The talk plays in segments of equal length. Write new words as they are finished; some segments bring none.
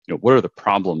what are the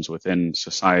problems within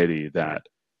society that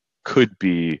could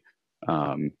be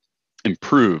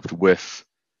improved with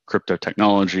crypto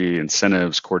technology,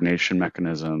 incentives, coordination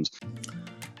mechanisms.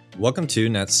 Welcome to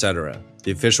Netcetera,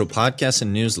 the official podcast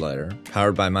and newsletter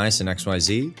powered by Myosin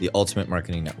XYZ, the ultimate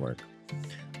marketing network.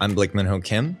 I'm Blake Minho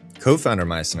Kim, co-founder of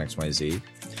Myosin XYZ,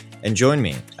 and join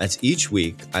me as each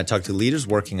week I talk to leaders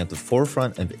working at the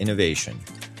forefront of innovation,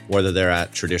 whether they're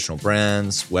at traditional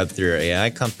brands, Web3 or AI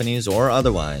companies, or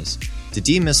otherwise, to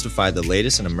demystify the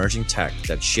latest and emerging tech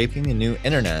that's shaping the new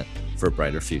internet for a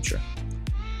brighter future.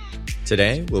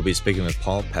 Today, we'll be speaking with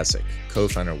Paul Pesek,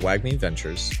 co-founder of WAGMI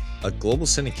Ventures, a global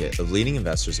syndicate of leading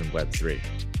investors in Web3.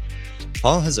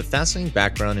 Paul has a fascinating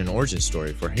background and origin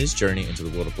story for his journey into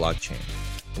the world of blockchain.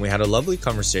 And we had a lovely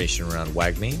conversation around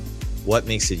WAGMI, what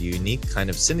makes it a unique kind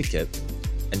of syndicate,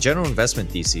 and general investment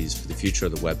theses for the future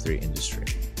of the Web3 industry.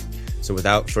 So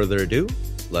without further ado,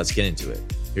 let's get into it.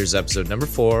 Here's episode number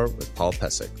 4 with Paul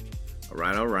Pesek.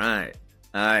 All right.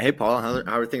 Hey, Paul,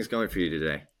 how are things going for you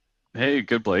today? Hey,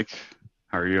 good, Blake.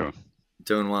 How are you?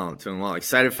 Doing well.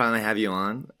 Excited to finally have you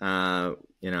on.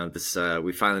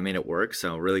 We finally made it work,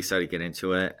 so really excited to get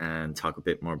into it and talk a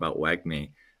bit more about WAGMI.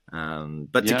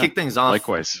 To kick things off,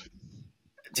 likewise.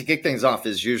 To kick things off,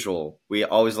 as usual, we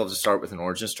always love to start with an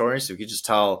origin story. So if you could just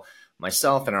tell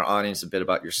myself and our audience a bit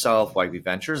about yourself, WAGMI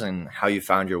Ventures, and how you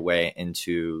found your way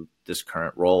into this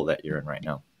current role that you're in right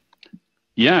now.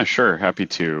 Yeah, sure. Happy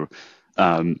to.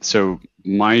 So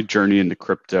my journey into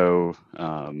crypto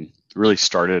really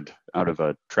started out of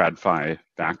a TradFi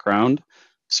background.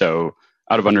 So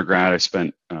out of undergrad, I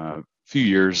spent a few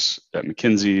years at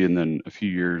McKinsey and then a few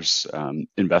years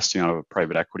investing out of a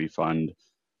private equity fund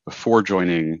before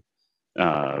joining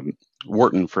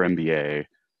Wharton for MBA,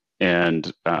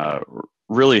 and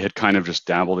really had kind of just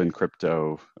dabbled in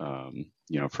crypto,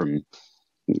 from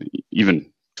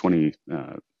even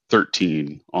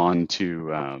 2013 on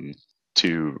to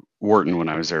Wharton when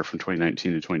I was there from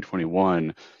 2019 to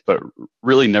 2021, but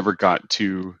really never got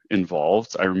too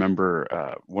involved. I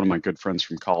remember one of my good friends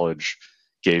from college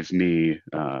gave me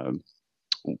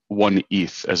 1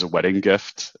 ETH as a wedding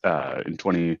gift in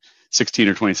 2016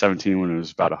 or 2017 when it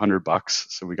was about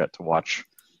 $100. So we got to watch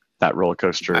that roller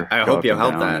coaster. I hope you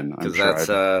helped that,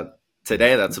 because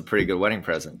today that's a pretty good wedding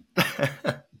present.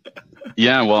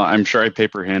 Yeah, well, I'm sure I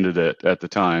paper handed it at the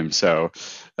time. So,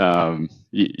 it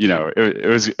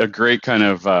was a great kind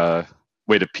of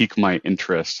way to pique my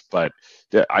interest, but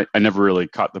I never really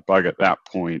caught the bug at that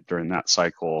point during that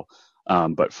cycle.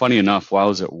 But funny enough, while I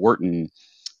was at Wharton,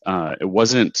 it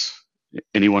wasn't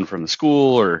anyone from the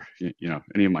school or,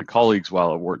 any of my colleagues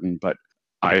while at Wharton, but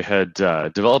I had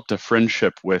developed a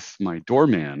friendship with my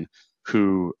doorman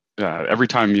who every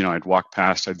time, I'd walk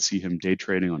past, I'd see him day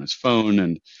trading on his phone,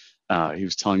 and he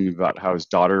was telling me about how his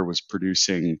daughter was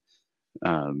producing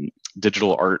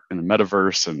digital art in the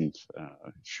metaverse, and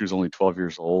she was only 12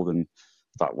 years old. And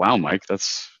I thought, wow, Mike,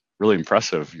 that's really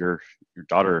impressive. Your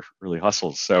daughter really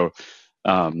hustles. So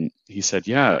he said,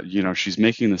 yeah, she's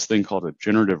making this thing called a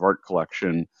generative art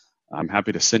collection. I'm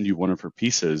happy to send you one of her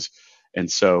pieces.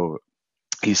 And so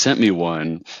he sent me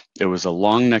one. It was a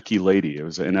long necky lady. It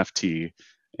was an NFT.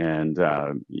 And,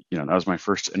 that was my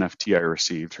first NFT I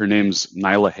received. Her name's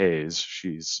Nyla Hayes.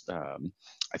 She's,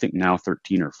 I think now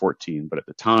 13 or 14, but at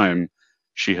the time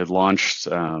she had launched,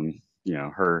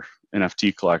 her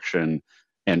NFT collection.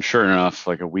 And sure enough,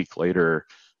 like a week later,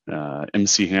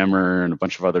 MC Hammer and a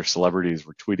bunch of other celebrities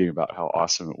were tweeting about how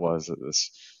awesome it was that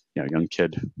this, young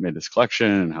kid made this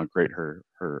collection and how great her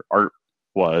art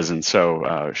was. And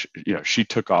so, she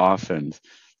took off, and of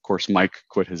course, Mike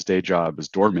quit his day job as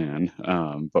doorman,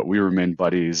 but we remained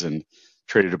buddies and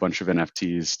traded a bunch of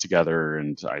NFTs together.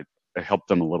 And I helped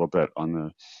them a little bit on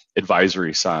the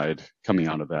advisory side coming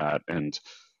out of that. And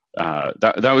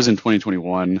that was in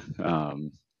 2021,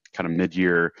 kind of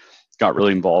mid-year. Got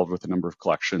really involved with a number of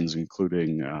collections,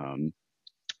 including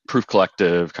Proof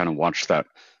Collective, kind of watched that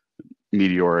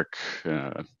meteoric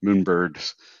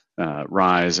Moonbird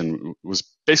rise, and was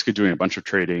basically doing a bunch of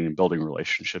trading and building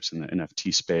relationships in the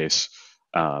NFT space.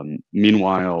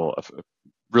 Meanwhile, a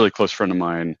really close friend of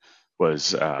mine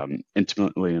was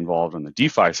intimately involved on the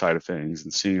DeFi side of things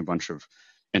and seeing a bunch of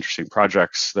interesting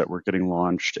projects that were getting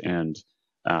launched. And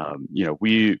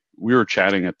we were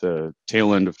chatting at the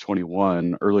tail end of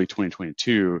 21, early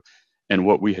 2022, and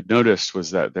what we had noticed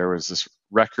was that there was this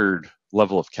record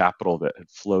level of capital that had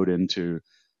flowed into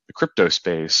the crypto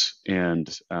space, and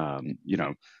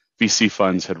VC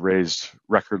funds had raised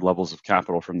record levels of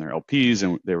capital from their LPs,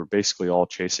 and they were basically all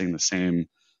chasing the same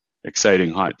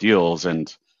exciting hot deals,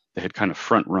 and they had kind of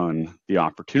front run the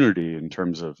opportunity in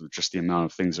terms of just the amount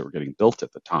of things that were getting built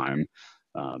at the time.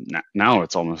 Now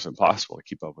it's almost impossible to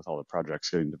keep up with all the projects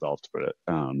getting developed. But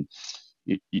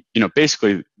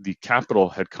basically the capital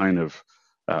had kind of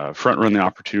front run the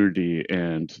opportunity,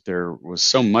 and there was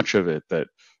so much of it that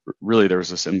really there was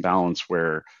this imbalance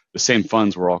where the same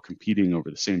funds were all competing over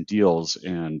the same deals.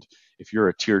 And if you're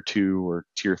a tier 2 or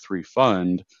tier 3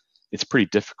 fund, it's pretty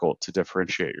difficult to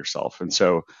differentiate yourself. And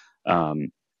so,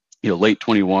 late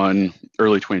 21,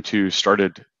 early 22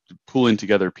 started pooling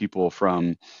together people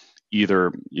from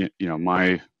either,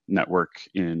 my network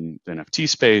in the NFT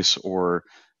space or,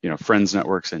 friends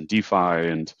networks and DeFi,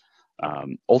 and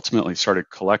ultimately started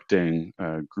collecting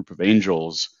a group of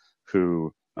angels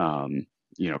who,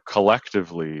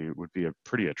 collectively would be a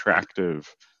pretty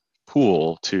attractive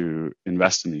pool to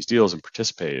invest in these deals and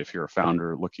participate if you're a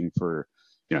founder looking for,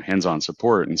 hands-on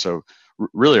support. And so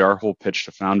really our whole pitch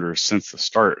to founders since the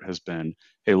start has been,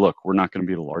 hey, look, we're not going to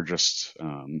be the largest,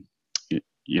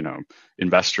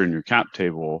 investor in your cap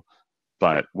table,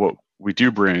 but what we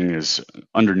do bring is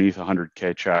underneath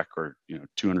 100K check or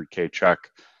 200K check.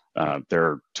 There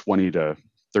are 20 to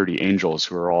 30 angels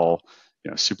who are all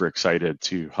super excited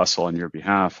to hustle on your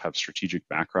behalf, have strategic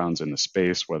backgrounds in the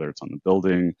space, whether it's on the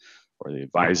building or the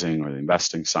advising or the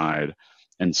investing side.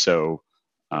 And so,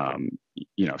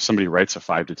 somebody writes a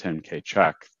 5 to 10K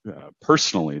check,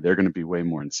 personally, they're going to be way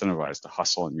more incentivized to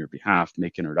hustle on your behalf,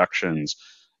 make introductions.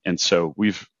 And so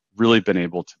we've really been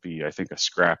able to be, I think, a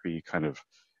scrappy kind of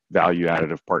value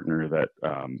additive partner that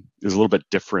is a little bit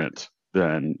different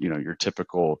than your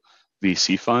typical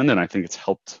VC fund. And I think it's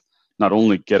helped not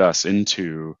only get us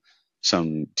into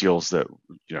some deals that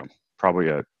probably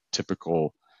a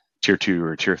typical tier 2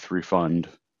 or tier 3 fund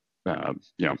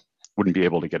wouldn't be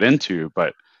able to get into,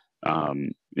 but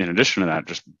in addition to that,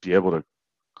 just be able to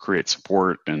create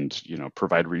support and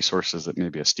provide resources that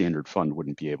maybe a standard fund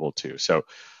wouldn't be able to. So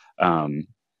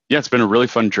it's been a really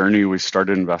fun journey. We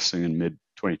started investing in mid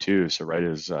 22, so right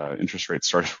as interest rates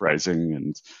started rising,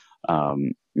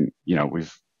 and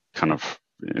we've kind of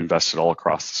invested all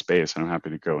across the space, and I'm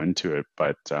happy to go into it.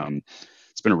 But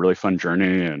it's been a really fun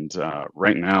journey, and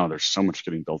right now there's so much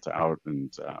getting built out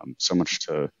and so much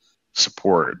to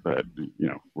support that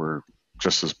we're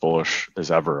just as bullish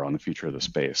as ever on the future of the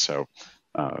space. So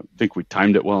I think we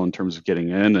timed it well in terms of getting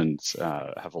in, and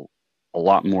have a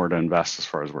lot more to invest as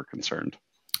far as we're concerned.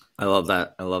 I love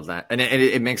that. And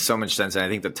it makes so much sense. And I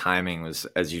think the timing was,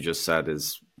 as you just said,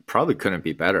 is probably couldn't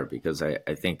be better, because I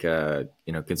think,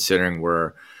 considering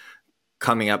we're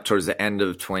coming up towards the end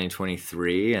of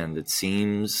 2023, and it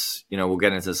seems, we'll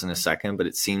get into this in a second, but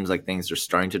it seems like things are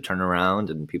starting to turn around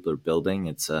and people are building.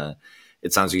 It sounds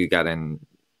like you got in,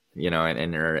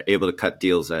 and are able to cut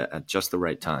deals at just the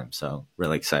right time. So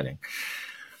really exciting.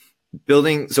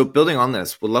 Building on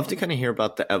this, would love to kind of hear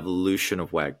about the evolution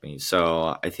of WAGMI.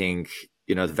 So I think,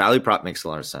 the value prop makes a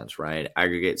lot of sense, right?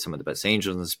 Aggregate some of the best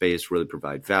angels in the space, really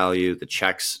provide value. The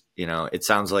checks, it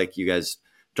sounds like you guys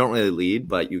don't really lead,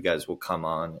 but you guys will come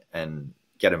on and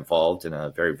get involved in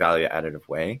a very value additive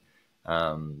way.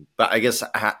 But I guess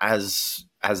has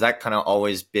that kind of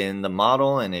always been the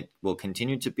model, and it will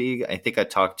continue to be? I think I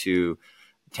talked to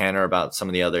Tanner about some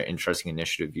of the other interesting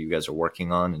initiatives you guys are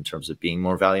working on in terms of being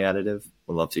more value additive.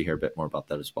 We'd love to hear a bit more about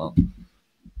that as well.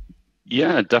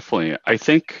 Yeah, definitely. I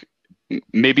think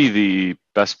maybe the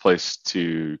best place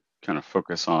to kind of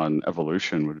focus on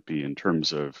evolution would be in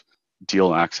terms of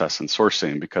deal access and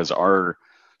sourcing, because our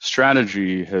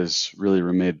strategy has really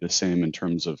remained the same in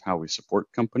terms of how we support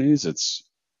companies. It's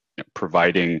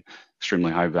providing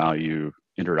extremely high value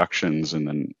introductions, and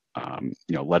then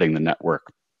letting the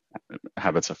network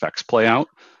have its effects play out.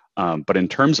 But in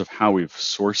terms of how we've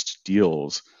sourced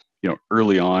deals,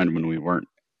 early on when we weren't,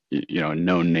 a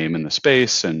known name in the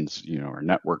space, and, our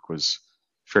network was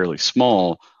fairly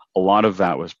small, a lot of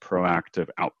that was proactive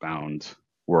outbound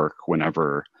work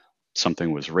whenever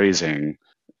something was raising.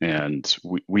 And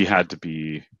we had to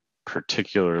be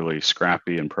particularly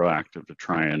scrappy and proactive to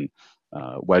try and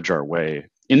wedge our way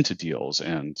into deals,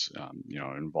 and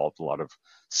involved a lot of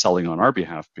selling on our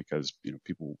behalf, because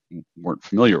people weren't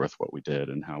familiar with what we did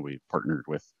and how we partnered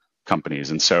with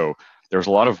companies. And so there's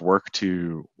a lot of work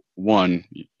to, one,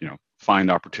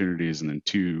 find opportunities, and then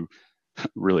two,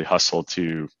 really hustle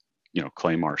to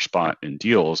claim our spot in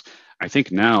deals. I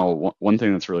think now one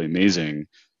thing that's really amazing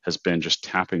has been just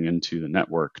tapping into the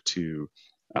network to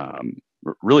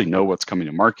really know what's coming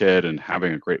to market, and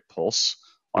having a great pulse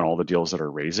on all the deals that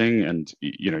are raising. And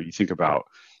you think about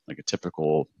like a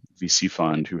typical VC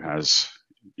fund who has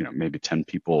maybe 10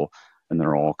 people, and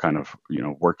they're all kind of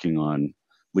working on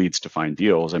leads to find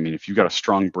deals. I mean, if you've got a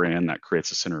strong brand, that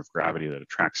creates a center of gravity that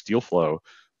attracts deal flow.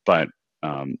 But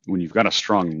when you've got a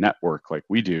strong network like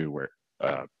we do, where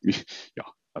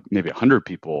maybe 100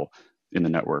 people in the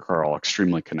network are all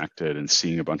extremely connected and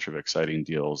seeing a bunch of exciting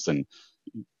deals. And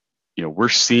we're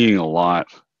seeing a lot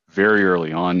very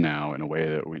early on now in a way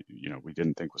that we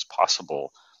didn't think was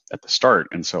possible at the start.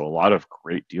 And so a lot of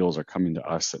great deals are coming to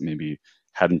us that maybe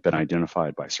hadn't been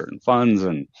identified by certain funds.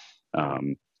 And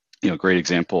great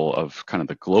example of kind of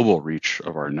the global reach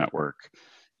of our network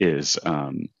is,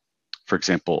 for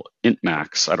example,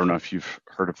 IntMax. I don't know if you've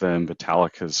heard of them.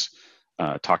 Vitalik has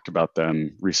talked about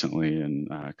them recently in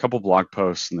a couple blog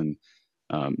posts, and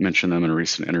then mentioned them in a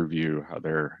recent interview, how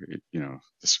they're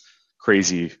this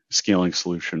crazy scaling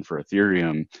solution for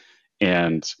Ethereum.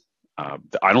 And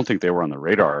I don't think they were on the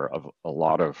radar of a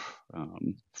lot of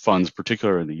funds,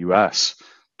 particularly in the US,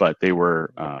 but they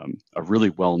were a really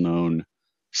well-known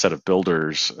set of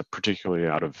builders, particularly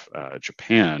out of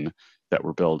Japan, that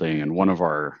were building. And one of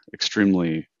our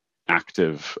extremely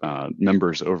active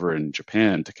members over in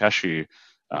Japan, Takeshi,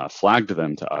 flagged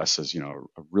them to us as a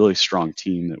really strong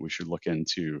team that we should look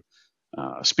into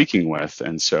speaking with.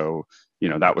 And so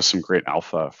that was some great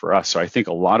alpha for us. So I think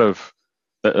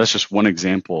that's just one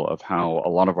example of how a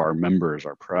lot of our members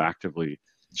are proactively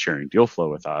sharing deal flow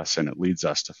with us, and it leads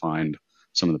us to find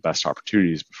some of the best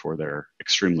opportunities before they're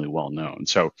extremely well known.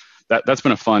 So that's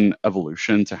been a fun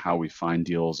evolution to how we find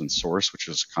deals and source, which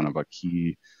is kind of a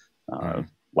key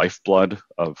lifeblood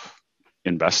of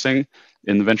investing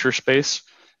in the venture space.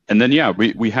 And then,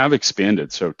 we have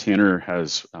expanded. So Tanner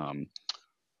has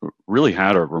really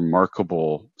had a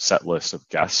remarkable set list of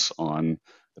guests on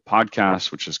the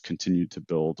podcast, which has continued to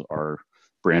build our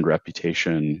brand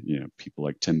reputation. People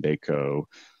like Tim Bako,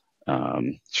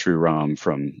 Sriram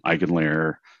from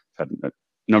Eigenlayer, had a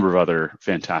number of other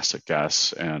fantastic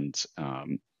guests. And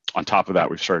on top of that,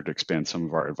 we've started to expand some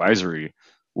of our advisory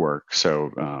work.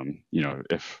 So,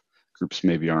 if groups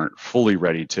maybe aren't fully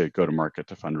ready to go to market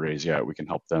to fundraise yet, we can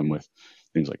help them with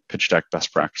things like pitch deck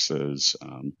best practices,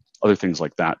 other things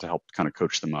like that to help kind of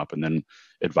coach them up and then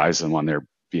advise them on their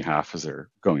behalf as they're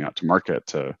going out to market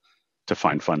to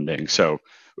find funding. So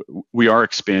we are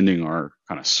expanding our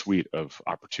kind of suite of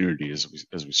opportunities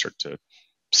as we start to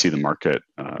see the market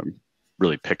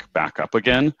really pick back up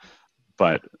again.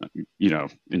 But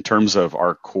in terms of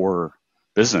our core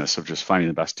business of just finding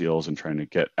the best deals and trying to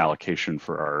get allocation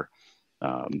for our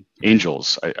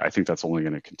angels, I think that's only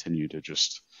going to continue to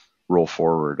just roll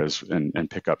forward and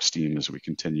pick up steam as we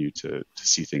continue to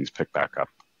see things pick back up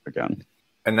again.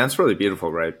 And that's really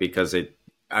beautiful, right? Because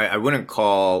I wouldn't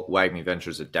call WAGMI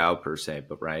Ventures a DAO per se,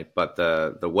 but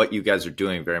the what you guys are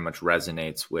doing very much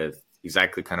resonates with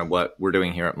exactly kind of what we're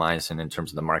doing here at Myosin in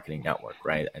terms of the marketing network,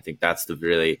 right? I think that's the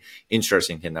really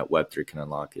interesting thing that Web3 can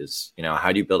unlock is,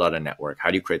 how do you build out a network? How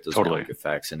do you create those network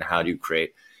effects? And how do you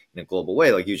create in a global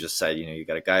way? Like you just said, you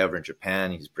got a guy over in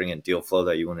Japan, he's bringing deal flow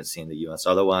that you wouldn't see in the US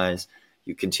otherwise.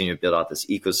 You continue to build out this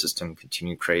ecosystem,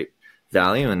 continue to create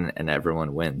value, and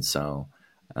everyone wins. So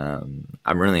I'm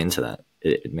really into that.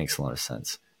 It makes a lot of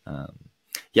sense.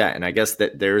 And I guess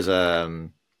that there's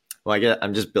I guess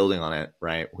I'm just building on it,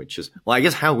 right? Which is, I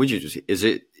guess how would you is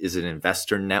it an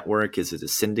investor network? Is it a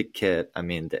syndicate? I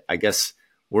mean, I guess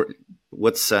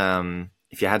what's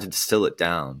if you had to distill it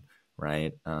down,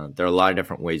 right? There are a lot of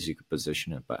different ways you could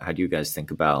position it, but how do you guys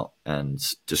think about and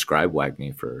describe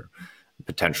WAGMI for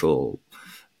potential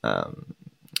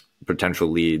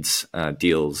leads,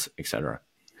 deals, etc.?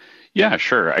 Yeah,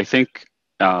 sure. I think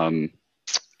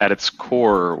at its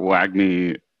core,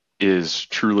 WAGMI is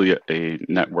truly a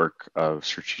network of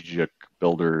strategic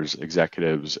builders,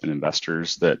 executives, and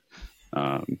investors that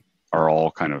are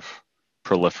all kind of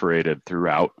proliferated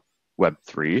throughout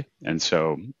Web3. And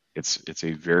so it's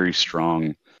a very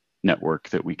strong network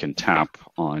that we can tap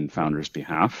on founders'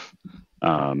 behalf.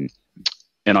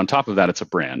 And on top of that, it's a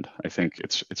brand. I think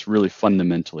it's really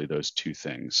fundamentally those two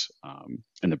things.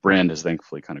 And the brand has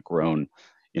thankfully kind of grown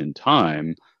in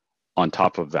time on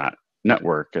top of that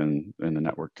network, and the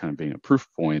network kind of being a proof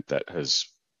point that has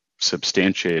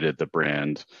substantiated the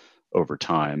brand over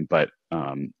time. But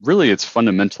really, it's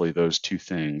fundamentally those two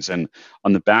things. And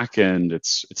on the back end,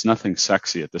 it's nothing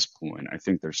sexy at this point. I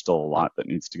think there's still a lot that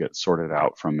needs to get sorted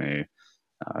out from a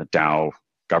DAO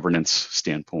governance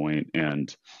standpoint.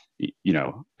 And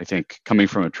I think coming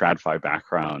from a TradFi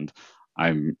background,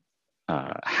 I'm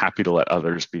happy to let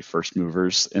others be first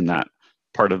movers in that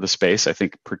part of the space. I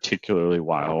think particularly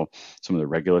while some of the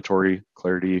regulatory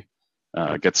clarity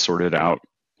gets sorted out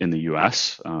in the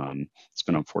US. It's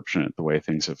been unfortunate the way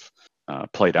things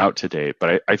have played out to date.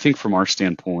 But I think from our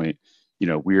standpoint,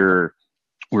 we're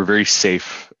very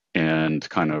safe and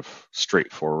kind of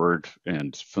straightforward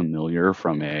and familiar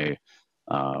from a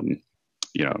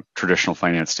traditional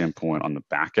finance standpoint on the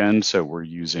back end. So we're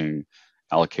using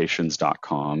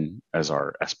allocations.com as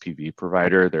our SPV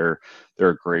provider. They're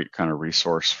a great kind of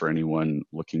resource for anyone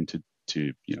looking to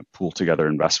pool together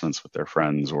investments with their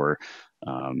friends or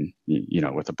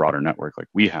with a broader network like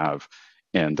we have.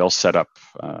 And they'll set up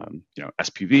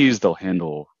SPVs. They'll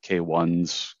handle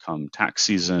K1s come tax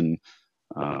season.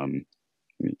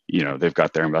 They've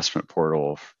got their investment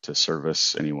portal to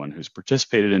service anyone who's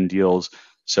participated in deals.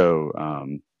 So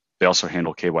they also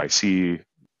handle KYC,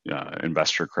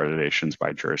 investor accreditations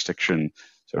by jurisdiction.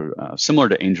 So similar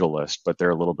to AngelList, but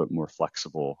they're a little bit more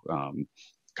flexible,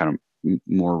 kind of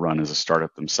more run as a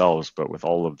startup themselves, but with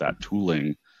all of that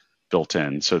tooling built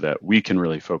in so that we can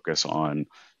really focus on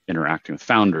interacting with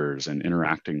founders and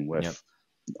interacting with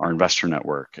our investor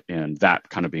network, and that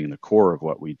kind of being the core of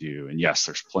what we do. And yes,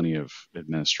 there's plenty of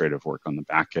administrative work on the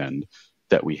back end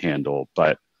that we handle,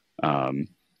 but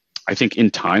I think in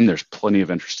time, there's plenty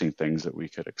of interesting things that we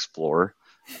could explore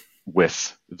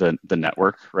with the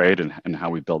network, right? And how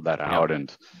we build that out.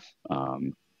 And,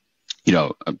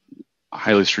 a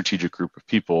highly strategic group of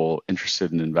people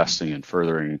interested in investing and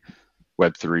furthering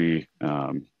Web3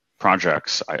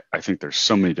 projects. I think there's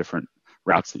so many different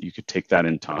routes that you could take that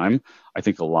in time. I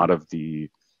think a lot of the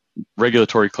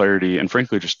regulatory clarity and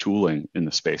frankly, just tooling in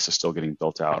the space is still getting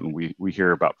built out. And we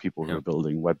hear about people who are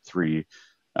building Web3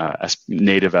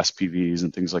 native SPVs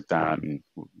and things like that. And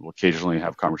we'll occasionally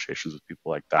have conversations with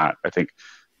people like that. I think,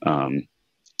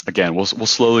 again, we'll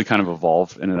slowly kind of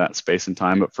evolve into that space and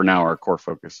time. But for now, our core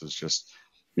focus is just,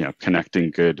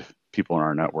 connecting good people in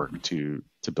our network to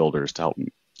builders to help,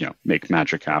 make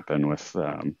magic happen with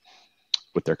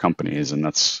their companies. And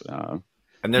that's,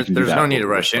 and there's no need to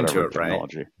rush into it,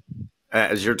 technology.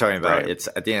 Right? As you're talking about, It's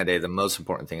at the end of the day, the most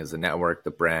important thing is the network,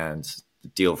 the brands, the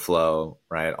deal flow,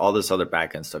 right? All this other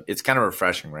back-end stuff. It's kind of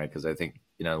refreshing, right? Because I think,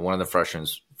 one of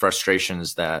the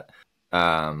frustrations that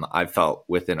I felt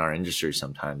within our industry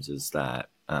sometimes is that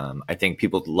I think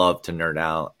people love to nerd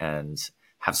out and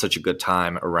have such a good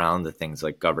time around the things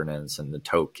like governance and the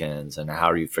tokens and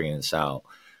how are you figuring this out,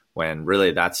 when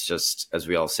really that's just, as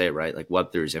we all say, right? Like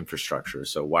Web3 is infrastructure.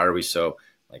 So why are we so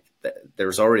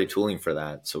there's already tooling for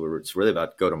that. So it's really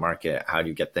about go to market. How do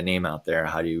you get the name out there?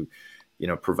 How do you,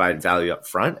 provide value up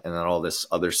front, and then all this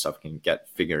other stuff can get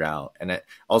figured out. And it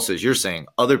also, as you're saying,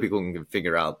 other people can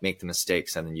figure out, make the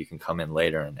mistakes, and then you can come in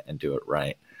later and do it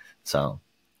right. So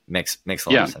makes a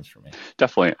lot of sense for me.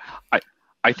 Definitely.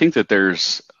 I think that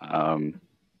there's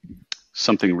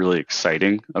something really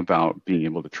exciting about being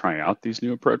able to try out these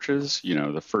new approaches.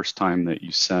 The first time that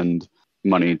you send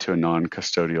money to a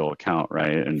non-custodial account,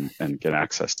 right, and get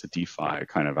access to DeFi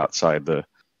kind of outside the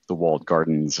walled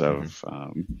gardens of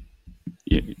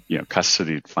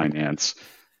custodied finance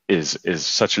is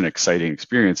such an exciting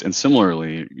experience. And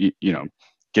similarly,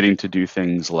 getting to do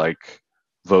things like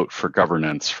vote for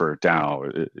governance for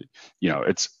DAO,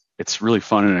 it's really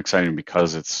fun and exciting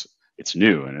because it's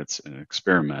new and it's an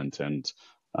experiment, and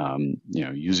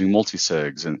using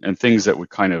multi-sigs and things that would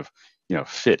kind of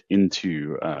fit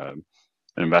into an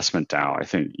investment DAO. I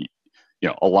think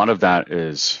a lot of that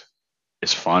is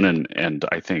fun and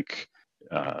I think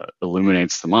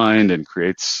illuminates the mind and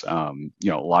creates a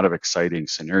lot of exciting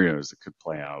scenarios that could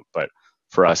play out. But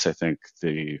for us, I think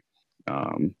the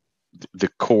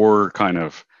core kind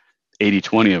of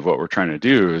 80-20 of what we're trying to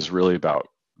do is really about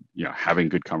having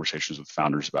good conversations with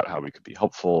founders about how we could be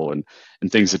helpful and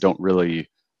things that don't really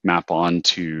map on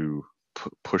to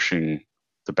pushing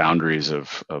the boundaries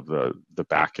of the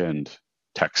back end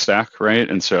tech stack, right?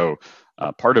 And so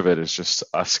part of it is just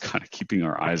us kind of keeping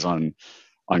our eyes on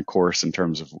course in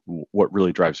terms of what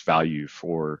really drives value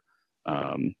for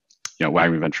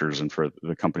WAGMI Ventures and for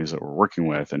the companies that we're working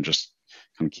with, and just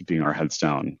kind of keeping our heads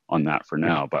down on that for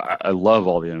now. But I love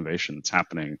all the innovation that's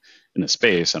happening in the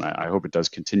space, and I hope it does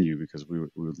continue, because we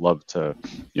would love to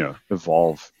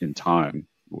evolve in time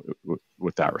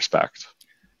with that respect.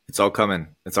 It's all coming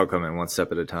one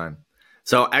step at a time.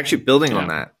 So actually building on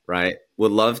that, right?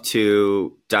 Would love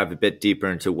to dive a bit deeper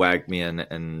into WAGMI,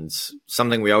 and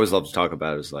something we always love to talk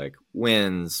about is like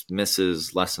wins,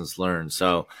 misses, lessons learned.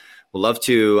 So we'd love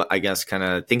to, I guess, kind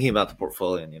of thinking about the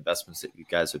portfolio and the investments that you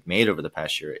guys have made over the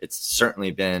past year. It's certainly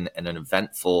been an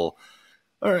eventful,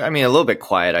 or a little bit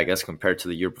quiet, I guess, compared to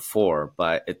the year before,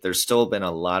 but there's still been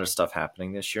a lot of stuff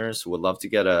happening this year. So we'd love to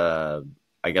get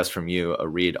from you, a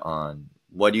read on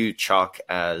what do you chalk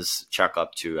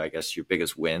up to, I guess, your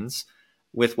biggest wins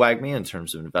with WAGMI in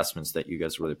terms of investments that you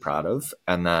guys are really proud of,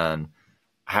 and then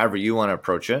however you want to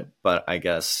approach it. But I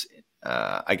guess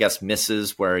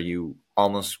misses where you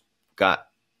almost got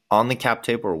on the cap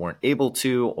table or weren't able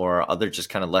to, or other just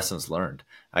kind of lessons learned,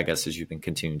 I guess, as you've been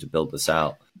continuing to build this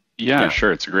out? Yeah,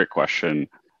 sure. It's a great question.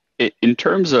 In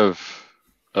terms of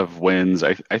wins,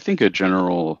 I think a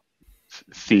general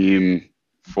theme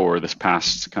for this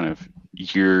past kind of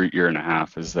year and a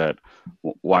half is that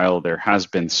while there has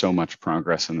been so much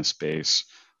progress in the space,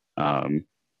 um,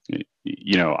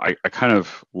 I kind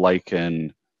of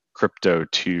liken crypto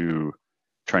to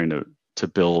trying to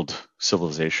build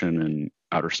civilization in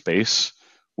outer space,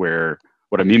 where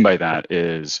what I mean by that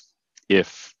is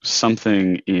if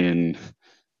something in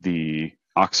the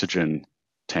oxygen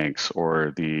tanks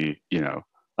or the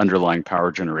underlying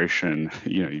power generation,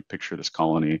 you picture this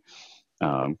colony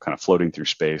kind of floating through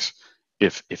space.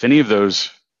 If any of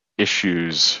those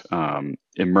issues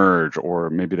emerge, or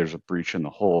maybe there's a breach in the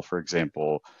hull, for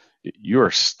example, you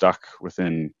are stuck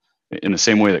within, in the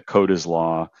same way that code is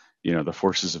law, the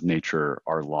forces of nature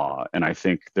are law. And I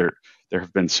think there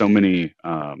have been so many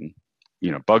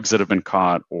bugs that have been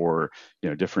caught, or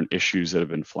different issues that have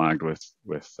been flagged with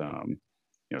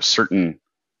certain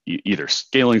either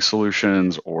scaling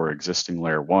solutions or existing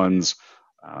layer ones.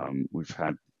 We've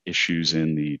had issues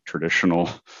in the traditional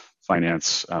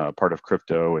finance part of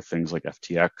crypto with things like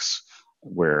FTX,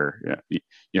 where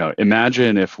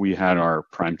imagine if we had our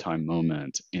primetime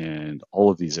moment and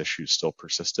all of these issues still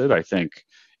persisted. I think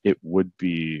it would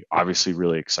be obviously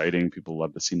really exciting. People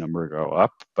love to see number go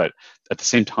up, but at the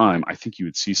same time, I think you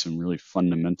would see some really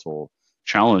fundamental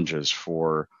challenges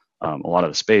for a lot of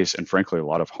the space, and frankly, a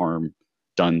lot of harm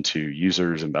done to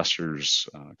users, investors,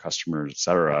 customers, et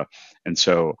cetera. And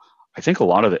so I think a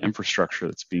lot of the infrastructure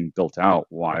that's being built out,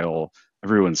 while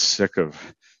everyone's sick of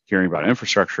hearing about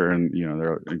infrastructure, and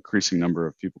there are an increasing number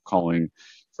of people calling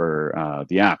for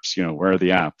the apps, where are the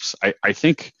apps? I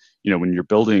think when you're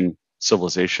building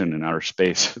civilization in outer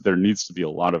space, there needs to be a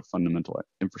lot of fundamental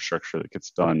infrastructure that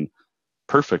gets done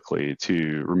perfectly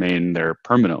to remain there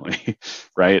permanently,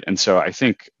 right? And so I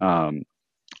think a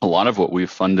lot of what we've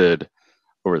funded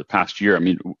over the past year, I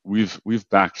mean, we've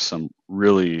backed some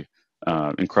really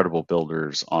incredible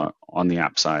builders on the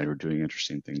app side, who are doing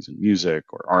interesting things in music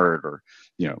or art or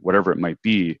whatever it might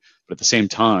be. But at the same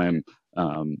time,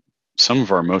 some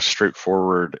of our most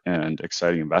straightforward and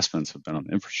exciting investments have been on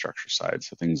the infrastructure side.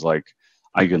 So things like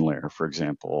EigenLayer, for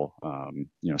example,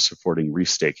 supporting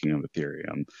restaking of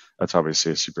Ethereum. That's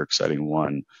obviously a super exciting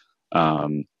one.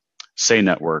 Say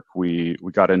Network, we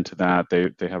got into that.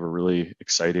 They have a really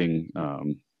exciting,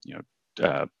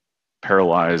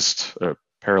 parallelized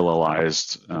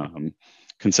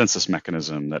consensus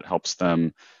mechanism that helps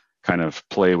them kind of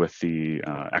play with the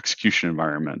execution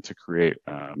environment to create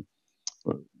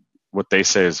what they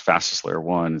say is fastest layer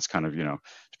one. It's kind of,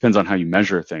 depends on how you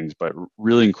measure things, but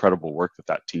really incredible work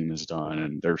that team has done.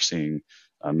 And they're seeing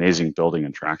amazing building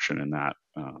and traction in that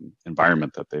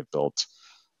environment that they've built.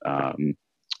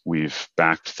 We've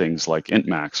backed things like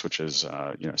IntMax, which is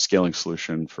a scaling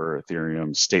solution for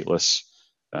Ethereum stateless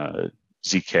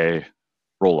ZK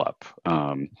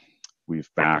rollup. We've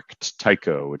backed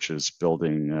Tyco, which is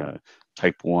building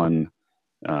Type 1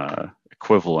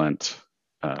 equivalent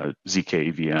ZK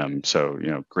EVM. So,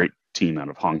 great team out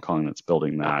of Hong Kong that's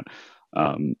building that,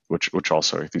 which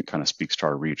also I think kind of speaks to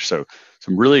our reach. So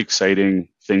some really exciting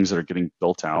things that are getting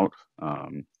built out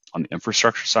on the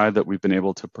infrastructure side that we've been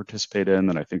able to participate in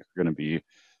that I think are going to be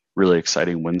really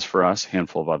exciting wins for us. A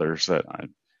handful of others that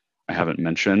I haven't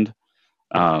mentioned.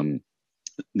 The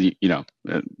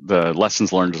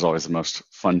lessons learned is always the most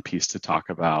fun piece to talk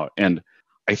about. And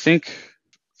I think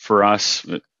for us,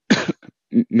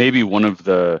 maybe one of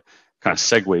the kind of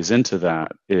segues into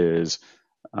that is,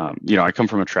 I come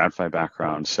from a TradFi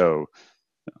background. So,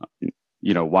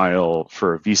 while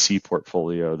for a VC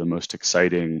portfolio, the most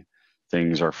exciting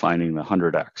things are finding the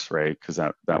 100x, right? Because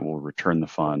that will return the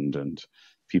fund, and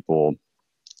people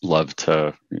love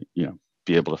to,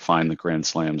 be able to find the grand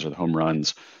slams or the home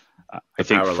runs. I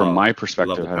think from my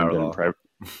perspective, having been in private,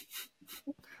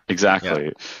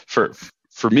 exactly. Yeah.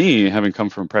 For me, having come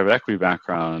from a private equity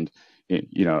background,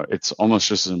 it's almost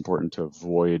just as important to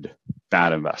avoid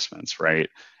bad investments, right?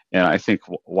 And I think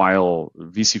while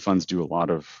VC funds do a lot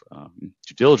of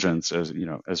due diligence,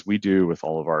 as we do with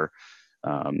all of our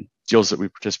deals that we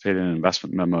participate in,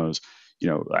 investment memos,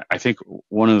 I think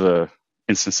one of the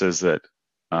instances that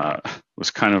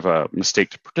was kind of a mistake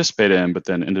to participate in, but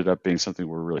then ended up being something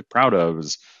we're really proud of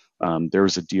is there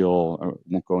was a deal, I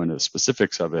won't go into the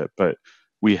specifics of it, but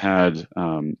we had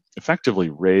effectively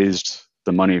raised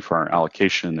the money for our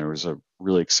allocation. There was a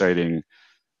really exciting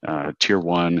tier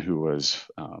one who was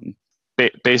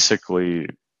basically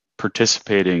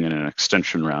participating in an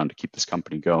extension round to keep this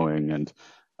company going. And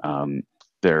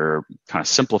their kind of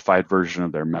simplified version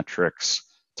of their metrics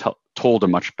told a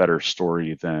much better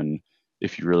story than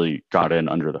if you really got in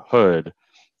under the hood.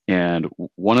 And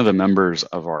one of the members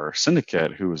of our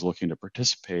syndicate who was looking to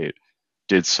participate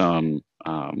did some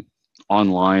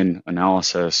online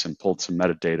analysis and pulled some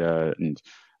metadata and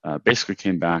basically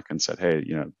came back and said, hey,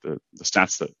 the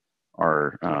stats that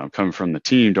are coming from the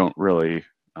team don't really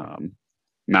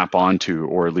map onto,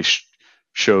 or at least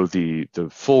show the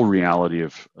full reality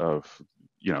of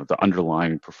the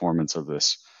underlying performance of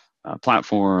this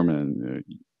platform and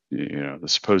the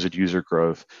supposed user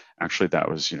growth. Actually, that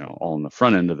was all in the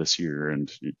front end of this year,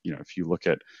 and if you look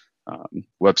at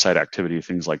website activity,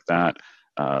 things like that,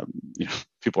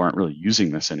 people aren't really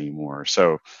using this anymore.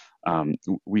 So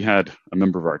we had a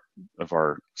member of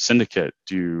our syndicate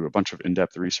do a bunch of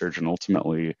in-depth research, and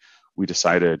ultimately we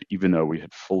decided, even though we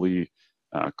had fully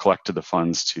collected the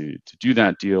funds to do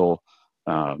that deal,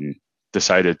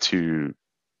 decided to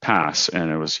pass, and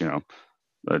it was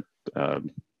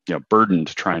a burden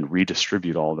to try and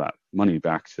redistribute all that money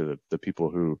back to the people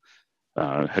who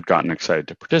had gotten excited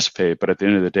to participate. But at the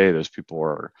end of the day, those people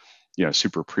are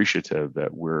super appreciative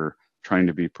that we're trying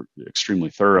to be extremely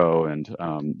thorough. And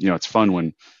it's fun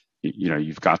when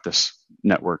you've got this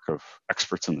network of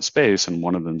experts in the space, and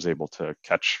one of them is able to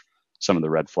catch some of the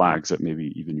red flags that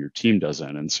maybe even your team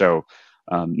doesn't. And so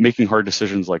making hard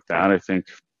decisions like that, I think,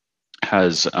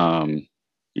 has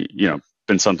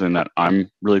been something that I'm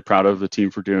really proud of the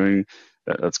team for doing.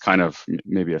 That's kind of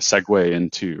maybe a segue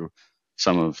into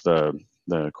some of the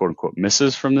quote unquote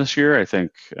misses from this year. I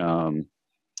think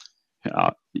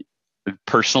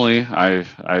personally,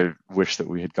 I wish that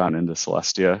we had gotten into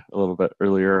Celestia a little bit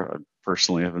earlier. I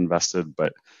personally have invested,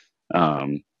 but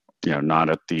not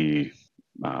at the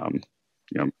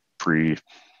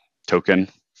pre-token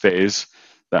phase.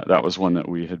 That was one that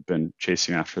we had been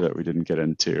chasing after that we didn't get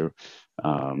into.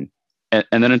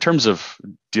 And then in terms of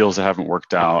deals that haven't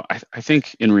worked out, I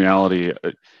think in reality,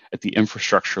 at the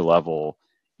infrastructure level,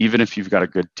 even if you've got a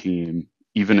good team,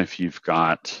 even if you've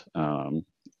got a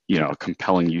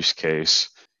compelling use case,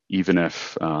 even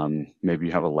if maybe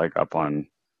you have a leg up on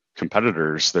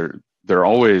competitors, there are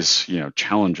always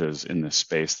challenges in this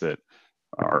space that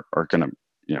are going to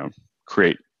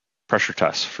create pressure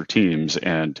tests for teams.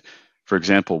 And for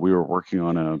example, we were working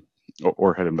on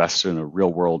or had invested in a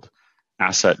real world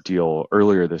asset deal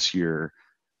earlier this year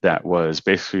that was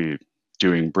basically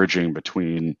doing bridging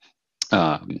between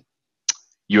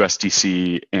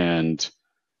USDC and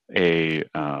a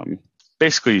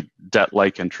basically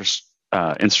debt-like interest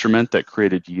instrument that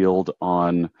created yield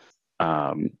on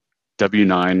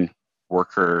W-9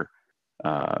 worker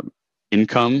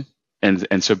income.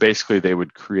 And so basically they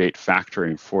would create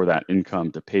factoring for that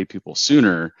income to pay people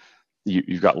sooner.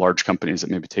 You've got large companies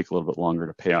that maybe take a little bit longer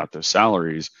to pay out those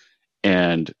salaries,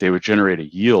 and they would generate a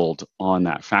yield on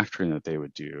that factoring that they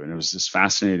would do. And it was this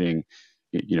fascinating,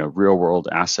 real world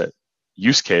asset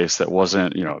use case that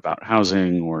wasn't, about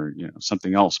housing or,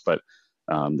 something else, but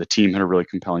the team had a really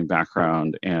compelling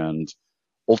background. And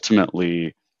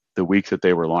ultimately, the week that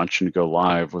they were launching to go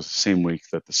live was the same week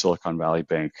that the Silicon Valley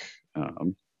Bank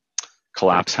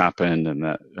collapse happened, and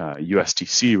that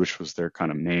USDC, which was their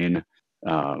kind of main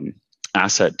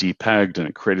asset, depegged, and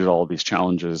it created all of these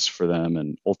challenges for them.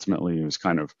 And ultimately, it was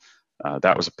kind of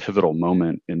that was a pivotal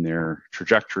moment in their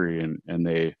trajectory, and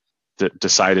they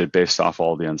decided, based off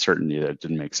all the uncertainty, that it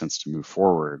didn't make sense to move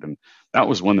forward. And that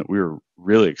was one that we were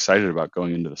really excited about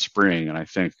going into the spring. And I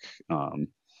think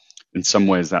in some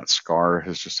ways that scar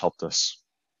has just helped us,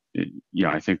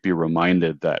 I think, be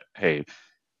reminded that, hey,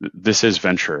 this is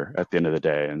venture at the end of the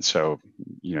day. And so,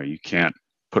 you can't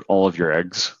put all of your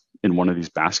eggs in one of these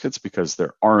baskets, because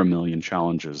there are a million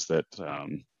challenges that,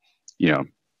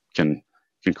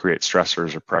 can create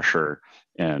stressors or pressure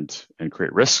and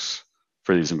create risks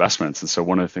for these investments. And so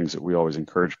one of the things that we always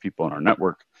encourage people in our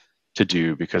network to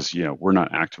do, because, we're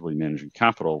not actively managing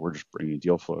capital, we're just bringing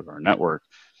deal flow to our network,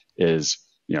 is,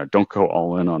 don't go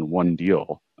all in on one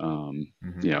deal.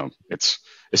 It's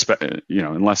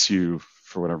unless you,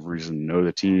 for whatever reason, know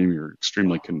the team, you're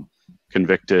extremely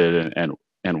convicted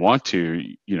and want to,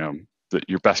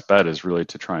 your best bet is really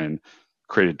to try and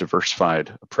create a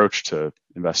diversified approach to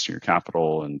investing your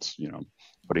capital, and,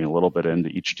 putting a little bit into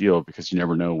each deal, because you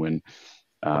never know when,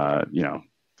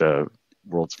 the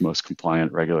world's most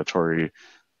compliant regulatory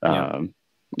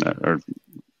or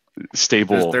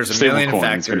stable there's a stable million coin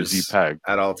factors is going to depeg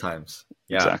at all times.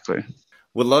 Yeah. Exactly.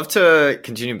 Would love to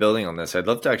continue building on this. I'd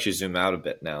love to actually zoom out a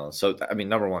bit now. So,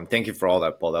 number one, thank you for all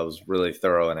that, Paul. That was really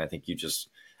thorough. And I think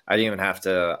I didn't even have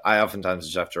to, I oftentimes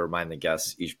just have to remind the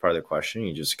guests each part of the question.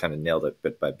 You just kind of nailed it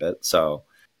bit by bit. So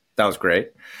that was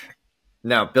great.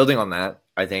 Now, building on that,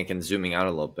 I think, and zooming out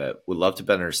a little bit, would love to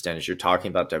better understand as you're talking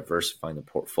about diversifying the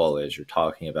portfolios, you're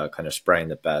talking about kind of spreading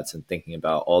the bets and thinking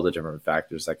about all the different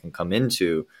factors that can come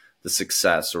into the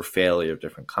success or failure of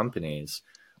different companies.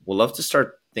 We'd love to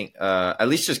start at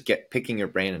least just picking your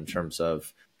brain in terms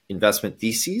of investment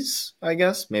theses, I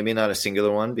guess. Maybe not a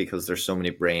singular one because there's so many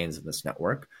brains in this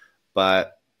network.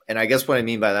 And I guess what I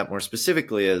mean by that more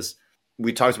specifically is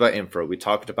we talked about infra, we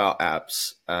talked about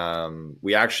apps.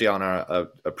 We actually on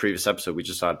a previous episode, we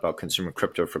just talked about consumer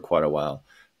crypto for quite a while,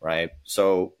 right?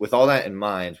 So with all that in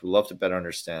mind, we'd love to better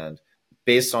understand,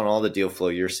 based on all the deal flow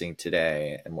you're seeing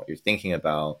today and what you're thinking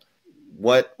about,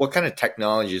 what kind of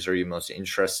technologies are you most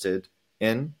interested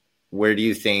in? Where do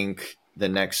you think the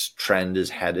next trend is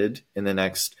headed in the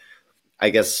next, I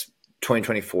guess,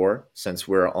 2024, since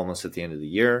we're almost at the end of the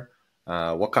year?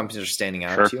 What companies are standing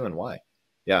out to you and why?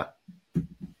 Yeah.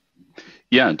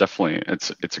 Yeah, definitely.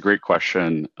 It's a great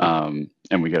question, and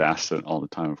we get asked it all the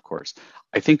time, of course.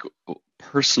 I think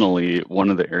personally, one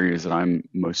of the areas that I'm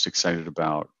most excited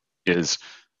about is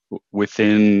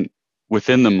within the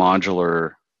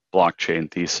modular blockchain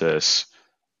thesis.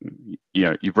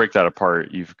 You break that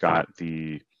apart. You've got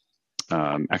the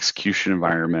execution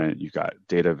environment, you've got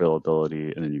data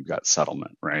availability, and then you've got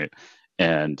settlement, right?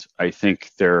 And I think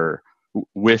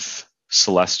with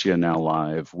Celestia now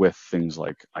live, with things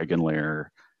like EigenLayer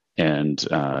and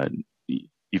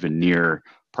even near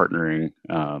partnering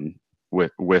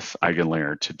with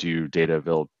EigenLayer to do data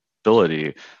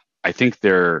availability, I think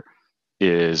there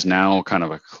is now kind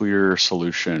of a clear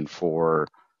solution for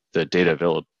the data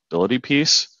availability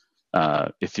piece.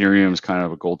 Ethereum's kind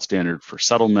of a gold standard for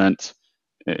settlement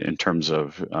in terms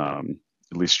of at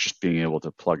least just being able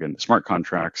to plug in smart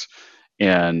contracts,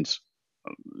 and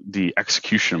the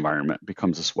execution environment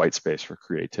becomes this white space for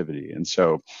creativity. And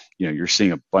so, you're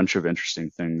seeing a bunch of interesting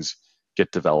things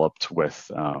get developed with,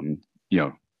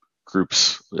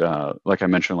 groups like I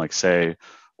mentioned, like Say,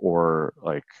 or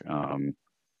like,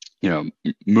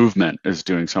 Movement is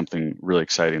doing something really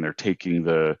exciting. They're taking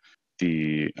the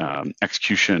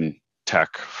execution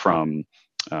tech from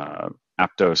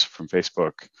Aptos from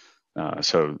Facebook.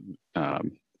 So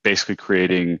basically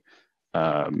creating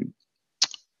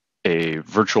a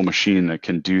virtual machine that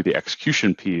can do the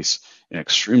execution piece in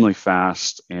extremely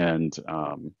fast and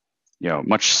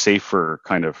much safer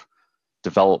kind of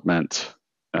development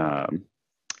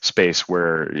space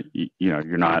where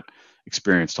you're not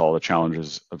experienced all the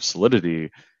challenges of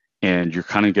Solidity, and you're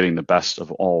kind of getting the best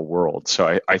of all worlds.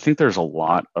 So I think there's a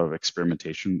lot of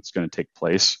experimentation that's going to take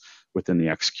place within the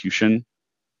execution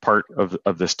part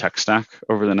of this tech stack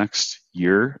over the next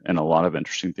year, and a lot of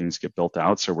interesting things get built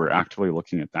out. So we're actively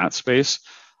looking at that space.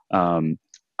 I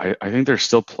think there's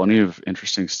still plenty of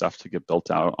interesting stuff to get built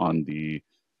out on the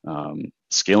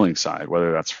scaling side,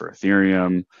 whether that's for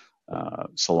Ethereum,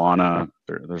 Solana.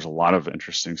 There's a lot of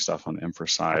interesting stuff on the infra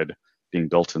side being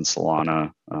built in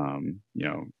Solana.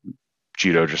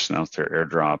 Jito just announced their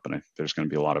airdrop, and I think there's going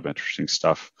to be a lot of interesting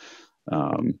stuff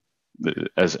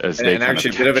as they and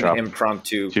actually a bit of an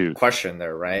impromptu question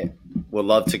there, right? Would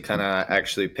love to kind of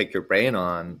actually pick your brain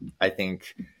on. I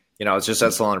think I was just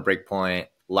at Solana Breakpoint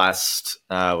last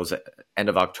was it end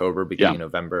of October, beginning of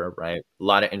November, right? A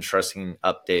lot of interesting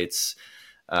updates,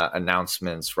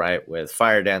 announcements, right? With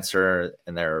Fire Dancer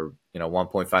and their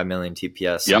 1.5 million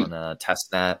TPS on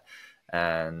testnet.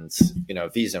 And,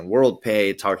 Visa and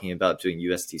WorldPay talking about doing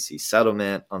USDC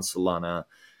settlement on Solana.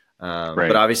 Right.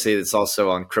 But obviously it's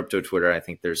also on crypto Twitter. I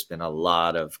think there's been a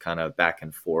lot of kind of back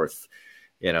and forth,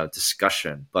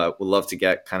 discussion, but we'd love to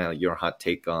get kind of your hot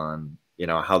take on,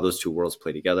 how those two worlds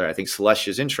play together. I think Celestia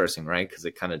is interesting, right? Because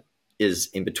it kind of is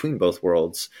in between both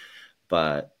worlds,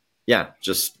 but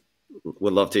just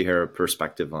would love to hear a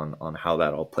perspective on how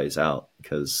that all plays out,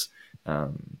 because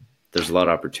there's a lot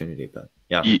of opportunity, but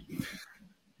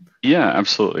yeah,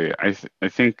 absolutely. I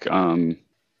think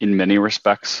in many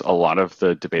respects, a lot of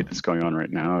the debate that's going on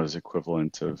right now is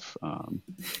equivalent of,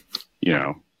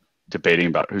 debating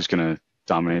about who's going to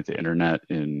dominate the internet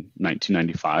in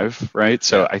 1995, right?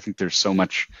 So I think there's so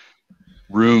much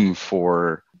room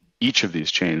for each of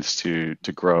these chains to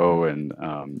grow. And,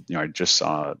 I just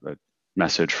saw a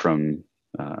message from,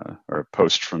 or a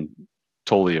post from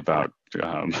Tolly about,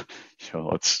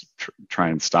 let's try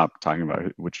and stop talking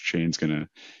about which chain's going to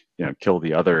kill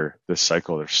the other this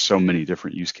cycle. There's so many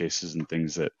different use cases and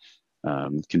things that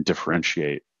can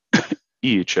differentiate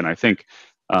each. And I think,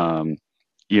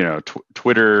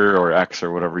 Twitter or X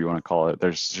or whatever you want to call it,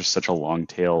 there's just such a long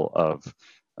tail of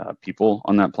people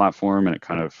on that platform, and it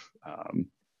kind of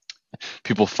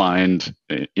people find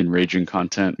enraging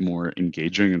content more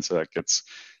engaging, and so that gets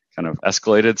kind of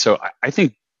escalated. So I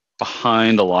think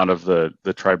behind a lot of the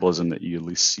tribalism that you at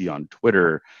least see on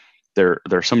Twitter, there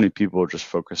are so many people just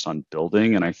focused on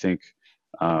building. And I think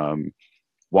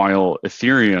while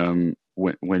Ethereum,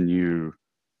 when you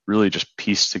really just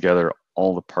piece together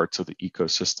all the parts of the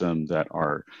ecosystem that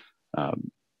are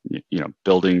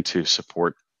building to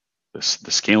support the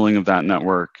scaling of that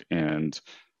network and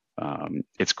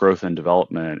its growth and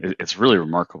development, it's really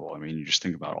remarkable. I mean, you just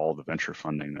think about all the venture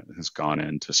funding that has gone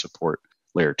in to support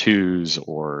layer twos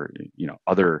or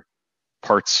other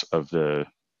parts of the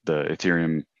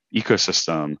Ethereum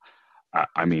ecosystem.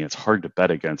 I mean, it's hard to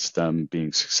bet against them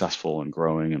being successful and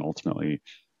growing and ultimately,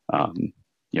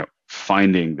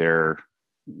 finding their,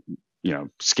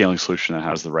 scaling solution that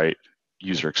has the right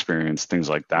user experience, things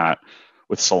like that.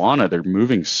 With Solana, they're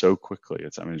moving so quickly.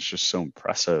 It's just so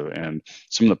impressive. And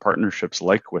some of the partnerships,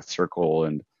 like with Circle,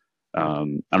 and I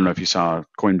don't know if you saw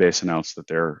Coinbase announce that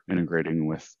they're integrating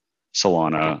with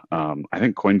Solana. I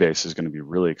think Coinbase is going to be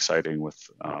really exciting with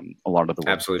a lot of the work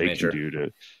Absolutely they major. can do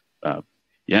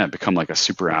to, become like a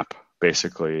super app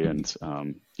basically, and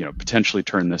potentially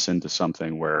turn this into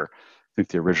something where I think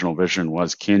the original vision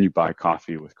was, can you buy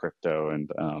coffee with crypto?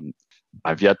 And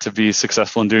I've yet to be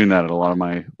successful in doing that at a lot of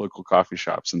my local coffee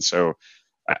shops. And so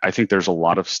I think there's a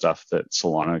lot of stuff that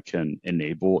Solana can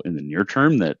enable in the near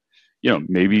term that,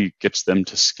 maybe gets them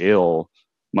to scale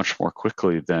much more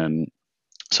quickly than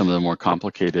some of the more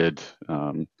complicated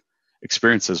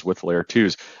experiences with layer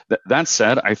twos. That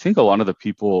said, I think a lot of the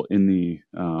people in the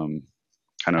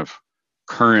kind of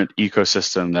current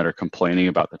ecosystem that are complaining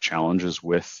about the challenges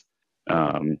with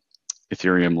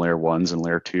Ethereum layer ones and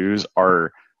layer twos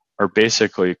are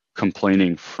basically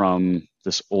complaining from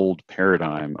this old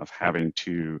paradigm of having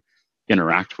to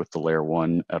interact with the layer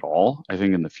one at all. I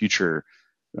think in the future,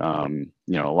 a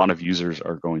lot of users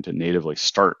are going to natively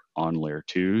start on layer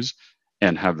twos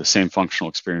and have the same functional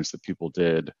experience that people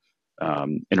did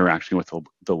interacting with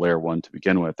the layer one to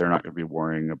begin with. They're not going to be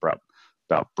worrying about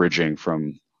bridging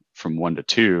from one to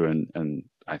two. And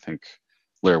I think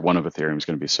layer one of Ethereum is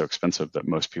going to be so expensive that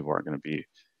most people aren't going to be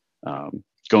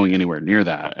going anywhere near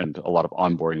that, and a lot of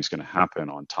onboarding is going to happen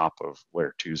on top of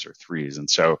layer twos or threes. And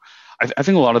so I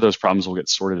think a lot of those problems will get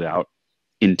sorted out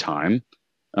in time.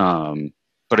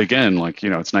 But again, it's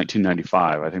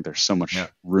 1995. I think there's so much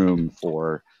room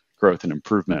for growth and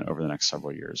improvement over the next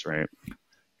several years, right?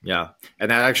 Yeah,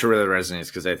 and that actually really resonates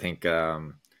because I think,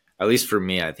 at least for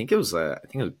me, I think it was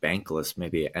Bankless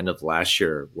maybe end of last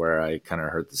year where I kind of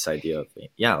heard this idea of the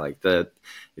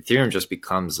Ethereum just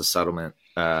becomes a settlement,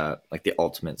 like the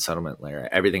ultimate settlement layer.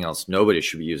 Everything else, nobody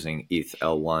should be using ETH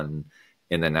L1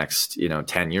 in the next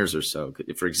 10 years or so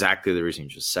for exactly the reason you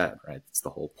just said, right? That's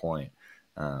the whole point.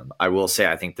 I will say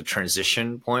I think the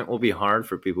transition point will be hard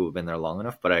for people who've been there long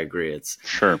enough, but I agree it's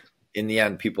sure. In the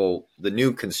end, the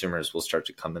new consumers will start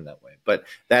to come in that way. But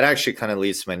that actually kind of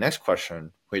leads to my next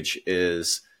question, which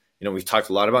is, we've talked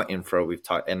a lot about infra. We've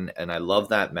talked, and I love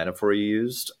that metaphor you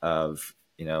used of,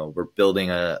 we're building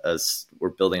a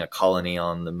colony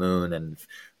on the moon, and if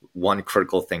one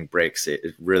critical thing breaks, it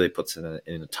really puts it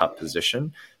in a tough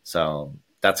position. So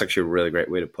that's actually a really great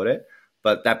way to put it.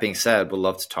 But that being said, we'd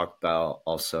love to talk about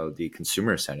also the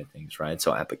consumer side of things, right?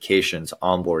 So applications,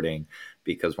 onboarding,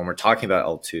 because when we're talking about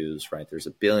L2s, right, there's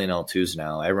a billion L2s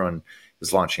now. Everyone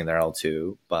is launching their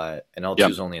L2, but an L2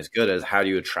 is only as good as how do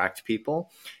you attract people?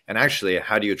 And actually,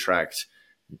 how do you attract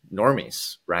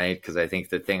normies, right? Because I think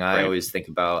the thing I always think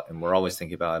about, and we're always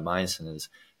thinking about at Myosin, is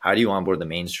how do you onboard the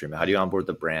mainstream? How do you onboard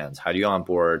the brands? How do you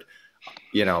onboard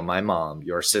my mom,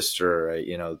 your sister,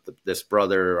 this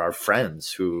brother, our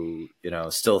friends who,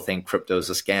 still think crypto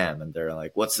is a scam. And they're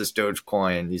like, what's this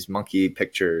Dogecoin, these monkey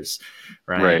pictures,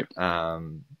 right?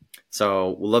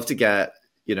 So we'd love to get,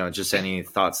 just any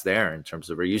thoughts there in terms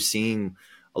of, are you seeing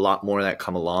a lot more of that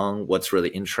come along? What's really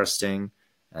interesting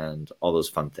and all those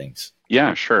fun things?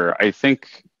 Yeah, sure. I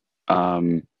think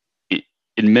in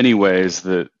many ways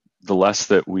the less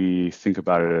that we think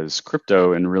about it as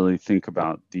crypto and really think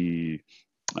about the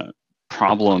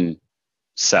problem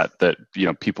set that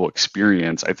people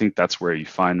experience, I think that's where you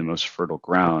find the most fertile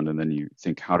ground. And then you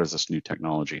think, how does this new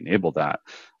technology enable that?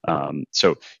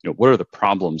 So what are the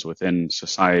problems within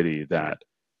society that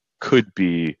could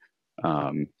be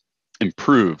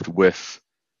improved with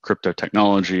crypto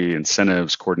technology,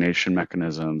 incentives, coordination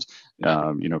mechanisms?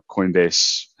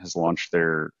 Coinbase has launched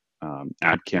their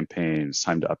ad campaign. It's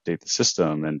time to update the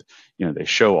system, and they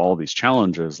show all these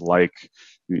challenges, like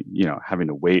having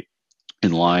to wait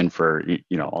in line for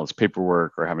all this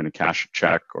paperwork, or having to cash a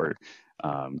check, or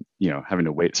having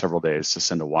to wait several days to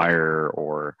send a wire,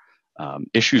 or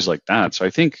issues like that. So I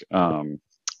think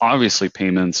obviously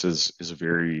payments is a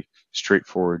very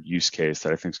straightforward use case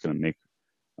that I think is going to make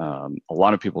a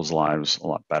lot of people's lives a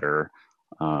lot better.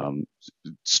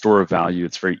 Store of value,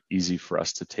 it's very easy for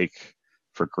us to take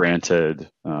for granted,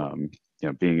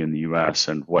 being in the U.S.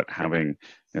 and what having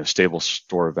stable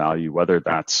store of value, whether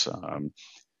that's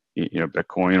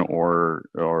Bitcoin or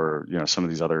some of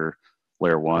these other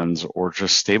layer ones or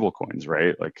just stable coins,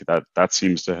 right? Like that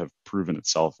seems to have proven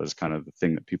itself as kind of the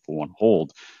thing that people want to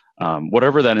hold.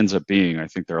 Whatever that ends up being, I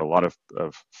think there are a lot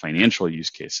of financial use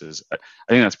cases. I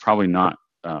think that's probably not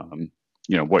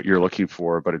what you're looking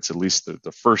for, but it's at least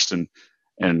the first and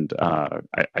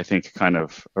I think kind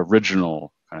of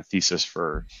original kind of thesis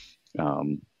for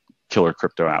killer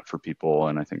crypto app for people.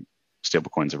 And I think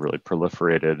stablecoins have really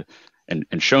proliferated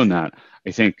and shown that.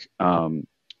 I think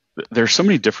there's so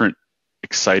many different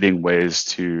exciting ways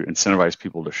to incentivize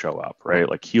people to show up, right?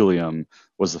 Like Helium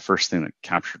was the first thing that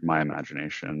captured my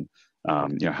imagination.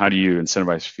 How do you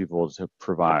incentivize people to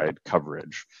provide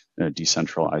coverage in a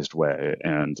decentralized way?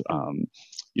 And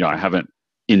I haven't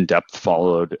in depth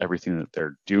followed everything that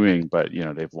they're doing, but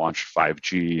they've launched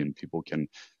 5G and people can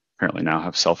apparently now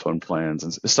have cell phone plans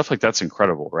and stuff like that's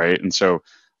incredible, right? And so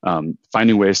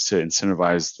finding ways to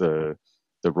incentivize the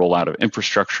rollout of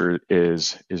infrastructure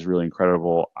is really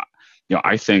incredible.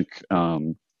 I think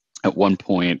at one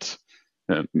point,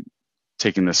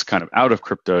 taking this kind of out of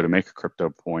crypto to make a crypto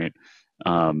point,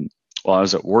 while I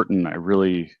was at Wharton, I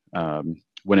really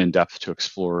went in depth to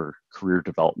explore career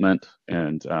development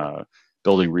and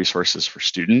building resources for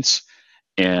students.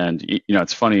 And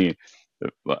it's funny,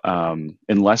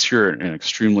 unless you're an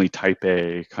extremely type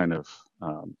A kind of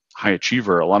high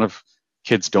achiever, a lot of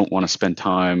kids don't want to spend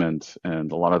time and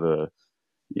a lot of the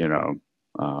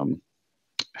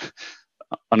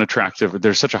unattractive.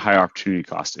 There's such a high opportunity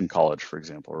cost in college, for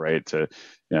example, right? To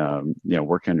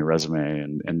work on your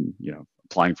resume and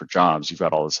applying for jobs. You've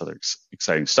got all this other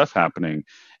exciting stuff happening,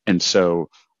 and so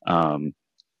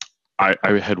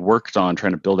I had worked on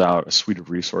trying to build out a suite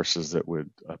of resources that would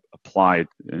apply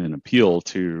and appeal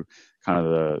to kind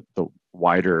of the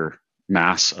wider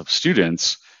mass of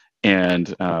students,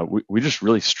 and we just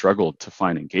really struggled to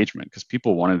find engagement because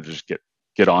people wanted to just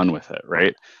get on with it,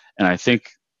 right? And I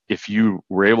think if you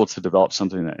were able to develop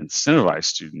something that incentivized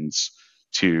students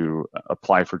to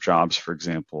apply for jobs, for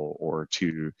example, or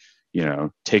to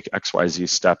take XYZ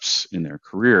steps in their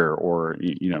career, or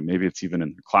maybe it's even in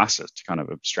their classes to kind of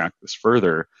abstract this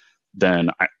further, then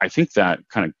I think that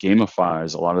kind of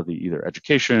gamifies a lot of the either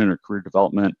education or career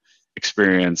development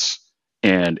experience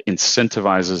and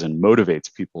incentivizes and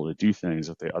motivates people to do things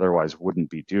that they otherwise wouldn't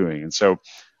be doing. And so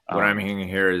what I'm hearing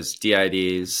here is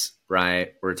DIDs,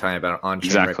 right? We're talking about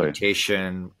on-chain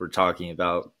reputation. We're talking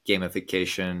about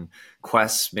gamification,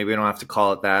 quests. Maybe we don't have to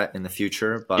call it that in the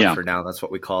future, but for now, that's what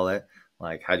we call it.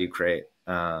 Like, how do you create?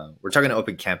 We're talking to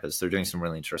Open Campus. They're doing some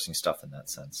really interesting stuff in that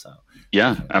sense. So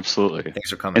absolutely. Thanks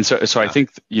for coming. And so I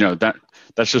think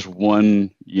that's just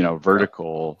one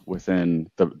vertical within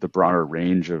the broader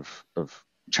range of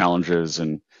challenges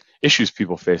and issues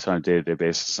people face on a day-to-day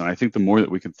basis. And I think the more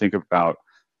that we can think about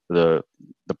the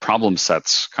problem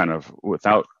sets kind of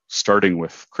without starting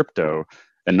with crypto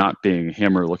and not being a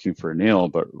hammer looking for a nail,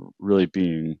 but really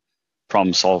being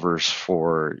problem solvers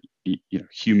for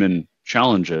human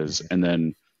challenges, and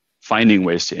then finding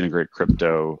ways to integrate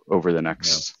crypto over the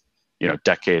next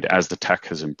decade as the tech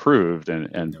has improved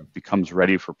and becomes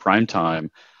ready for prime time.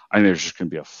 I think there's just going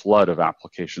to be a flood of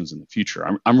applications in the future.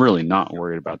 I'm really not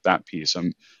worried about that piece.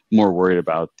 I'm more worried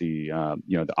about the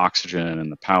the oxygen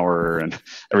and the power and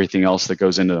everything else that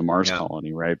goes into the Mars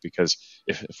colony, right? Because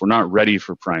if we're not ready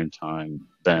for prime time,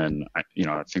 then I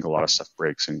think a lot of stuff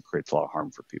breaks and creates a lot of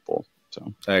harm for people.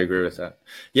 So I agree with that.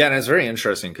 Yeah, and it's very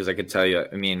interesting because I could tell you,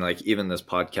 I mean, like even this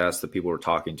podcast that people were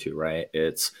talking to, right?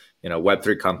 It's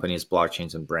Web3 companies,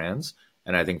 blockchains, and brands.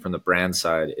 And I think from the brand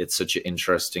side, it's such an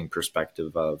interesting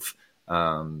perspective of,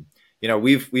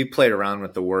 we've played around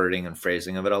with the wording and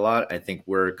phrasing of it a lot. I think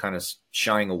we're kind of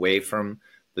shying away from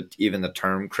even the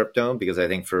term crypto, because I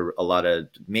think for a lot of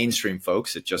mainstream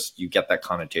folks, you get that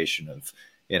connotation of,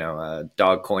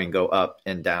 dog coin go up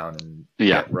and down and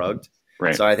get rugged.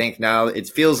 Right. So I think now it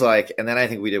feels like, and then I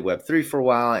think we did Web3 for a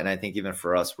while. And I think even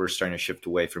for us, we're starting to shift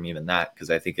away from even that because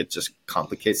I think it just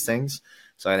complicates things.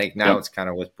 So I think now it's kind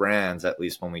of with brands, at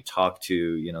least when we talk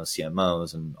to,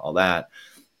 CMOs and all that,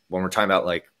 when we're talking about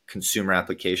like consumer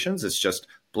applications, it's just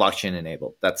blockchain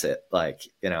enabled. That's it. Like,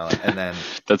 and then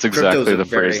that's exactly the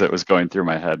phrase that was going through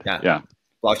my head. Yeah.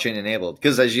 Blockchain enabled.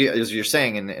 Because as you're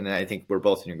saying, and I think we're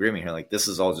both in agreement here, like this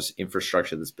is all just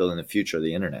infrastructure that's building the future of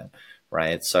the internet,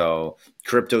 right? So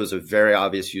crypto is a very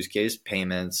obvious use case,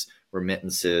 payments,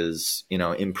 remittances,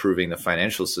 improving the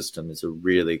financial system is a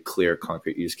really clear,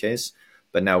 concrete use case.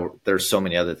 But now there's so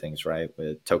many other things, right?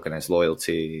 With tokenized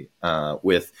loyalty,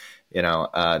 with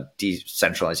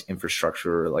decentralized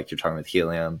infrastructure, like you're talking with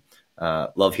Helium.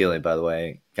 Love Helium, by the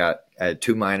way. I had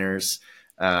 2 miners.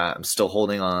 I'm still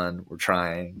holding on. We're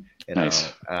trying,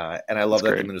 Nice. And I love That's that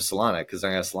great. they moved to Solana because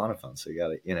I got a Solana fund. So you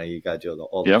got to do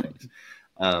all the Yep. things.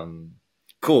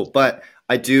 Cool. But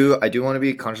I do want to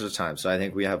be conscious of time. So I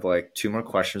think we have like 2 more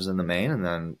questions in the main, and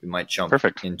then we might jump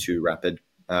Perfect. into rapid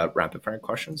fire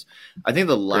questions. I think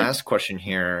the last question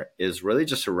here is really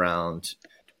just around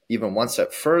even one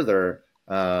step further,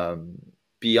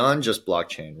 beyond just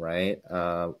blockchain, right?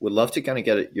 Would love to kind of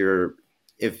get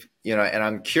and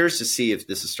I'm curious to see if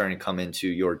this is starting to come into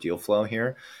your deal flow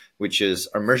here, which is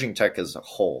emerging tech as a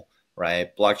whole, right?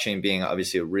 Blockchain being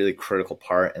obviously a really critical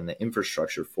part in the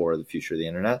infrastructure for the future of the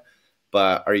internet.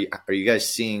 But are you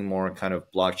guys seeing more kind of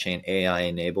blockchain AI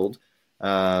enabled,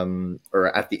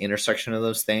 or at the intersection of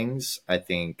those things? I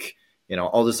think,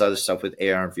 all this other stuff with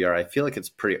AR and VR, I feel like it's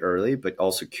pretty early, but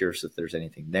also curious if there's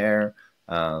anything there.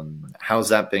 How's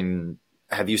that been?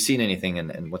 Have you seen anything,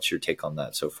 and what's your take on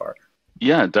that so far?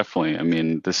 Yeah, definitely. I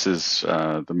mean, this is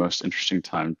the most interesting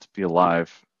time to be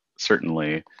alive,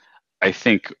 certainly. I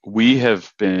think we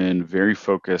have been very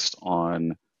focused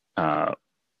on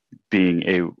being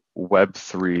a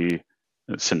Web3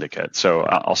 syndicate. So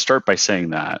I'll start by saying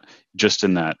that, just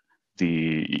in that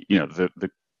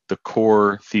the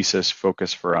core thesis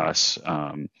focus for us,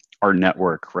 our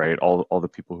network, right? All the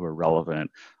people who are relevant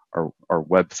are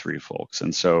Web3 folks,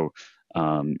 and so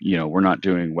we're not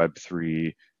doing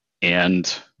Web3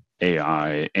 and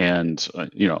AI and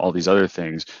all these other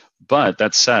things. But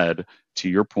that said, to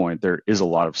your point, there is a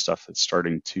lot of stuff that's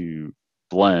starting to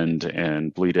blend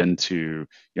and bleed into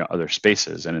other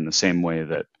spaces, and in the same way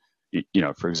that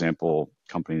for example,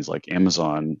 companies like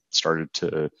Amazon started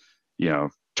to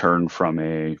turn from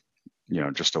a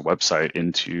just a website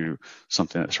into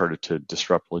something that started to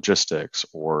disrupt logistics,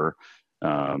 or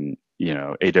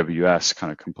AWS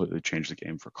kind of completely changed the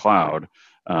game for cloud.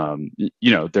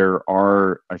 There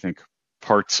are, I think,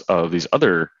 parts of these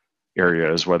other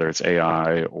areas, whether it's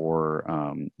AI or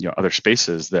other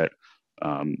spaces that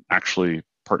actually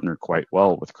partner quite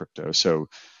well with crypto. So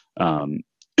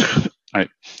I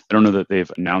don't know that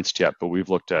they've announced yet, but we've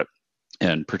looked at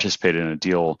and participated in a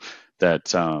deal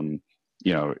that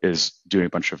is doing a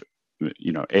bunch of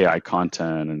AI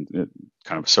content and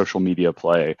kind of social media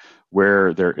play,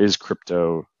 where there is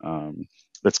crypto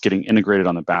that's getting integrated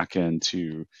on the back end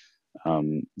to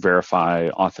verify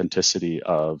authenticity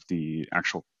of the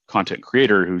actual content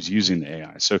creator who's using the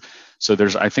AI. So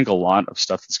there's, I think, a lot of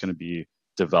stuff that's going to be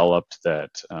developed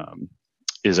that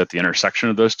is at the intersection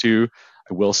of those two.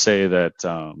 I will say that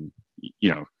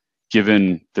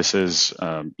given this is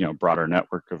broader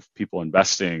network of people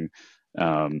investing,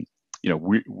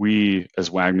 we as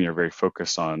WAGMI are very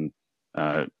focused on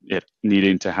it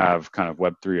needing to have kind of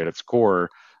Web3 at its core.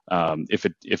 If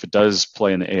it does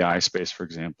play in the AI space, for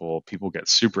example, people get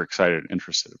super excited and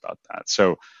interested about that.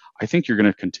 So I think you're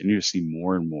going to continue to see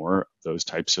more and more of those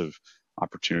types of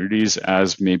opportunities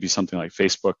as maybe something like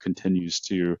Facebook continues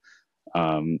to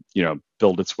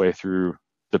build its way through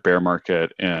the bear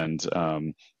market, and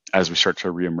as we start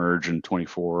to reemerge in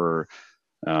 24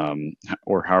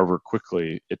 or however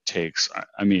quickly it takes.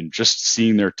 I mean, just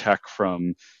seeing their tech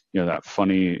from that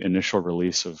funny initial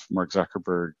release of Mark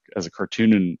Zuckerberg as a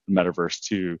cartoon in Metaverse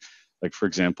to, like, for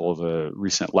example, the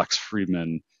recent Lex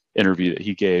Friedman interview that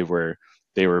he gave, where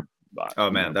they were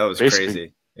that was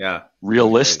crazy. Yeah,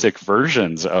 realistic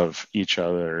versions of each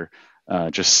other,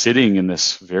 just sitting in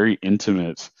this very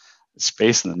intimate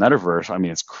space in the metaverse. I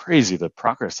mean, it's crazy the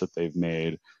progress that they've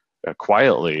made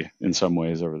quietly in some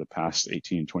ways over the past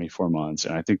 18, 24 months.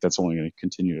 And I think that's only going to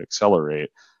continue to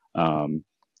accelerate.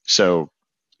 So,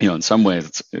 in some ways,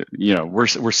 it's,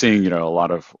 we're seeing, a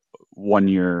lot of 1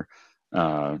 year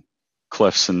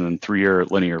cliffs and then 3-year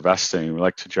linear vesting. We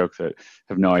like to joke that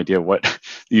have no idea what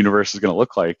the universe is going to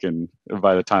look like, and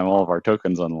by the time all of our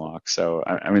tokens unlock. So,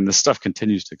 I mean, this stuff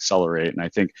continues to accelerate. And I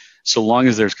think so long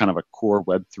as there's kind of a core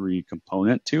Web3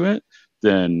 component to it,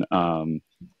 then,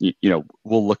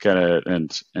 we'll look at it.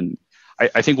 And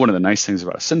I think one of the nice things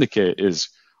about a syndicate is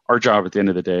our job at the end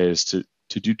of the day is to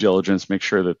due diligence, make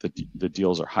sure that the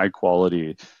deals are high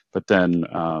quality. But then,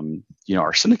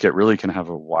 our syndicate really can have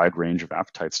a wide range of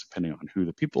appetites depending on who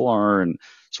the people are, and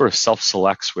sort of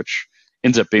self-selects, which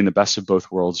ends up being the best of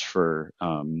both worlds for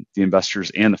the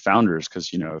investors and the founders. Because,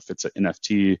 if it's an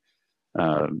NFT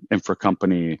infra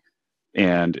company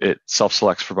and it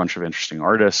self-selects for a bunch of interesting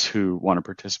artists who want to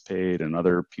participate and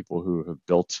other people who have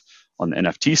built on the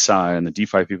NFT side and the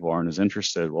DeFi people aren't as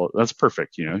interested, well, that's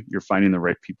perfect. You're finding the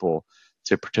right people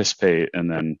to participate and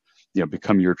then,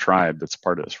 become your tribe that's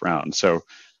part of this round. So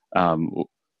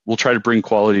we'll try to bring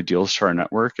quality deals to our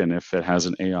network. And if it has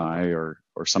an AI or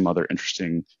some other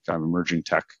interesting kind of emerging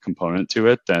tech component to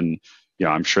it, then,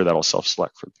 I'm sure that'll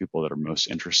self-select for the people that are most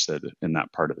interested in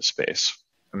that part of the space.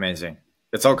 Amazing.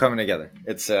 It's all coming together.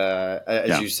 It's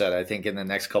as you said, I think in the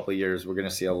next couple of years, we're going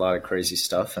to see a lot of crazy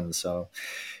stuff. And so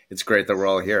it's great that we're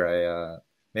all here.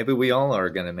 Maybe we all are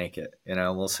going to make it,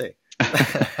 we'll see.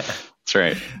 That's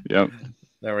right. Yep.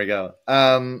 There we go.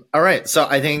 All right. So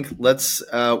I think let's,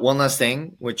 one last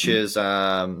thing, which is,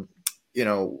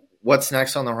 what's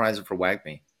next on the horizon for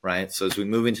WAGMI, right? So as we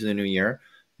move into the new year,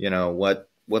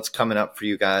 what's coming up for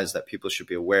you guys that people should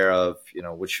be aware of?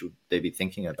 What should they be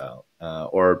thinking about?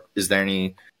 Or is there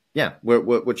any,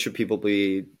 what should people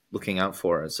be looking out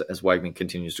for as WAGMI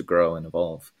continues to grow and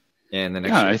evolve in the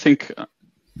next year? I think,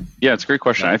 it's a great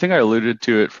question. I think I alluded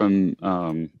to it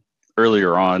from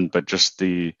earlier on, but just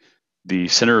the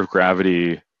center of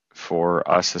gravity for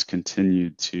us has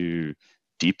continued to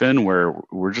deepen, where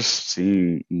we're just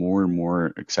seeing more and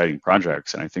more exciting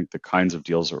projects. And I think the kinds of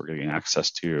deals that we're getting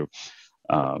access to,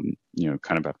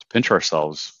 kind of have to pinch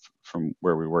ourselves from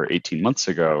where we were 18 months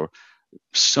ago.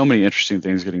 So many interesting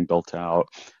things getting built out,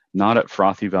 not at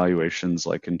frothy valuations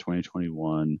like in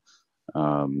 2021.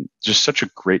 Just such a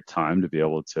great time to be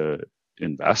able to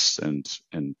invest and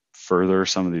further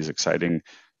some of these exciting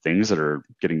things that are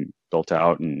getting built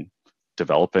out and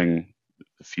developing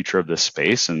the future of this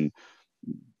space. And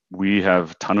we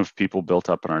have a ton of people built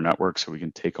up in our network so we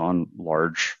can take on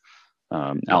large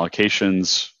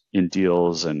allocations in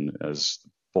deals. And as the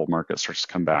bull market starts to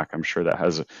come back, I'm sure that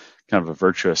has a kind of a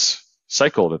virtuous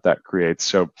cycle that creates.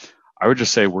 So I would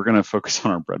just say we're going to focus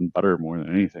on our bread and butter more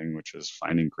than anything, which is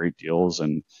finding great deals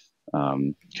and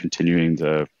continuing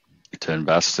to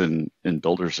invest in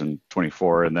builders in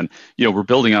 24. And then, we're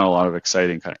building out a lot of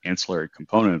exciting kind of ancillary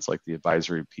components like the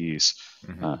advisory piece.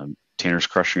 Mm-hmm. Tanner's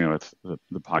crushing it with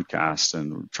the podcast,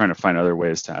 and trying to find other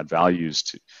ways to add value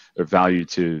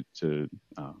to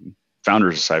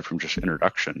founders aside from just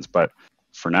introductions. But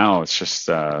for now, it's just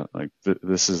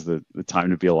this is the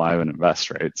time to be alive and invest,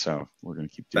 right? So we're going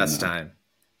to keep doing best that. Time.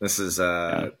 This is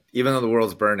even though the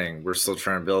world's burning, we're still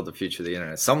trying to build the future of the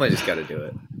internet. Somebody's got to do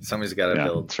it. Somebody's got to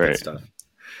build good stuff.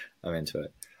 I'm into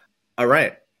it. All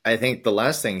right. I think the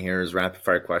last thing here is rapid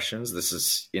fire questions. This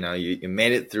is, you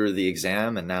made it through the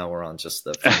exam, and now we're on just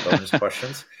the bonus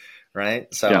questions,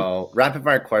 right? So rapid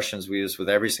fire questions we use with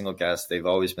every single guest. They've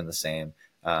always been the same.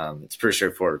 It's pretty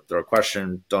straightforward. Throw a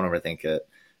question, don't overthink it,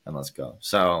 and let's go.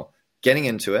 So getting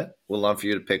into it, we'd love for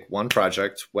you to pick one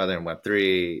project, whether in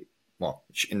Web3, well,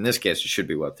 in this case, it should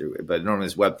be Web3, but normally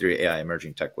it's Web3, AI,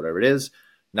 emerging tech, whatever it is,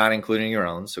 not including your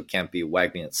own. So it can't be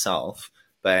WAGMI itself,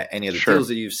 but any of the deals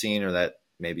that you've seen or that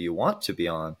maybe you want to be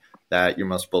on that you're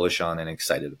most bullish on and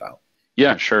excited about.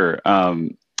 Yeah, sure.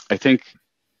 I think,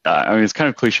 it's kind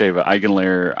of cliche, but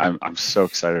EigenLayer, I'm so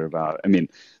excited about. I mean,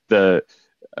 I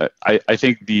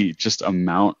think the just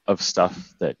amount of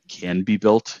stuff that can be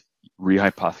built,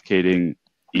 rehypothecating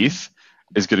ETH,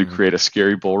 is going to create a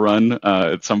scary bull run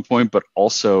at some point. But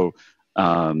also,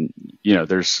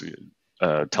 there's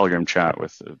a Telegram chat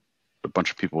with a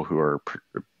bunch of people who are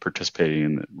participating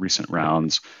in the recent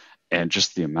rounds, and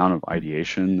just the amount of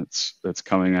ideation that's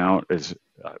coming out is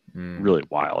really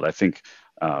wild. I think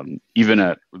even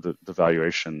at the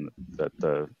valuation that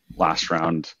the last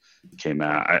round came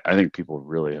at, I think people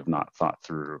really have not thought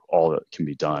through all that can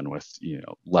be done with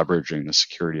leveraging the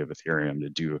security of Ethereum to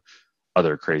do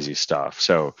other crazy stuff.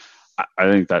 So I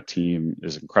think that team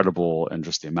is incredible, and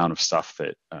just the amount of stuff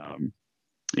that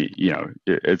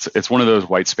it's one of those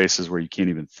white spaces where you can't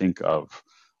even think of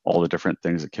all the different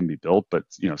things that can be built, but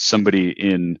somebody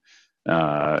in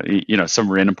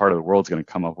some random part of the world is going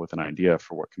to come up with an idea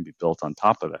for what can be built on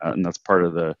top of that, and that's part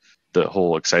of the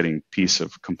whole exciting piece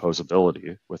of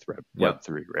composability with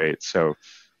Web3, right? So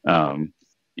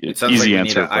it sounds easy like we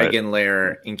answer, need an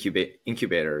EigenLayer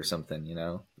incubator or something,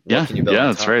 What can you build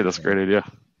that's right. That's a great idea.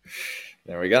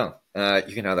 There we go.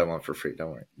 You can have that one for free.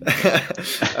 Don't worry.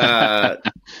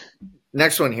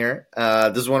 Next one here.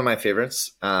 This is one of my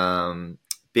favorites.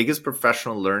 Biggest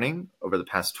professional learning over the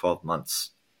past 12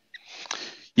 months.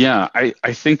 Yeah, I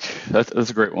think that's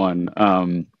a great one.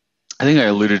 I think I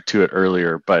alluded to it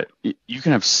earlier, but you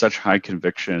can have such high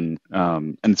conviction.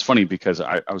 And it's funny because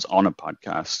I was on a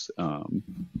podcast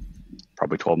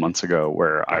probably 12 months ago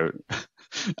where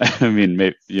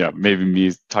maybe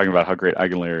me talking about how great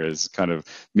EigenLayer is kind of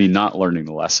me not learning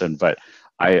the lesson, but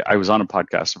I was on a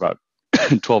podcast about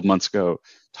 12 months ago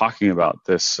talking about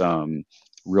this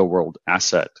real world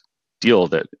asset deal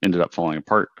that ended up falling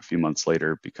apart a few months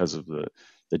later because of the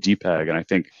DPEG. And I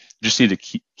think you just need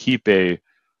to keep a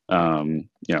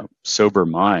sober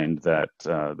mind that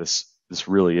this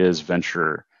really is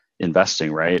venture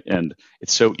investing, right? And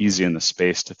it's so easy in the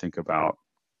space to think about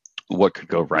what could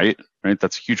go right?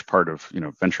 That's a huge part of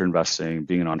venture investing,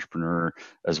 being an entrepreneur,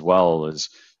 as well as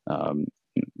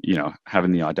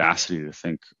having the audacity to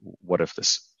think, what if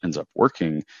this ends up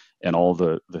working, and all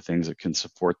the things that can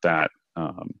support that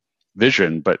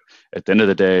vision. But at the end of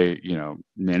the day,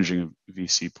 managing a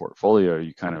VC portfolio,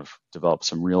 you kind of develop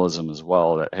some realism as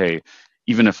well that, hey,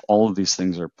 even if all of these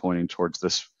things are pointing towards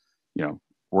this,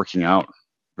 working out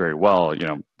very well,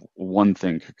 one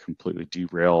thing could completely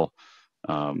derail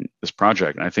this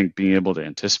project. And I think being able to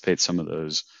anticipate some of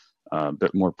those a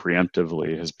bit more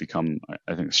preemptively has become,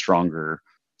 I think, a stronger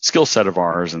skill set of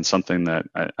ours, and something that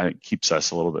I keeps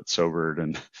us a little bit sobered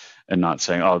and not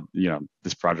saying, oh,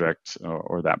 this project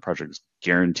or that project is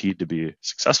guaranteed to be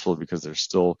successful, because there's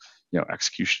still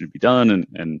execution to be done,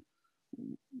 and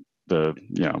the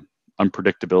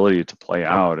unpredictability to play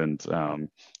out. And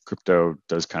crypto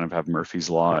does kind of have Murphy's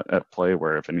Law at play,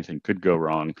 where if anything could go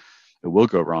wrong, it will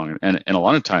go wrong. And a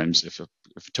lot of times, if a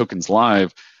token's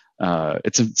live,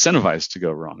 it's incentivized to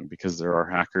go wrong because there are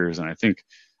hackers. And I think,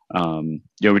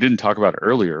 we didn't talk about it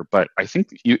earlier, but I think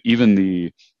even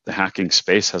the hacking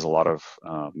space has a lot of,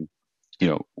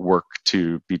 work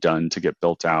to be done to get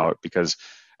built out, because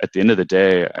at the end of the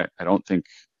day, I don't think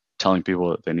telling people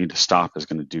that they need to stop is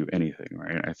going to do anything,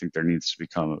 right? I think there needs to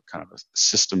become a kind of a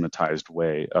systematized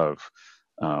way of,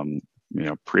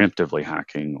 preemptively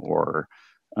hacking, or,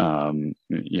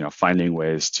 finding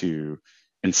ways to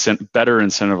better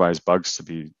incentivize bugs to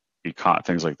be caught,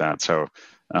 things like that. So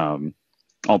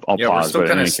I'll pause. We're still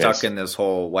kind of stuck in this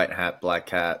whole white hat, black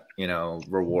hat,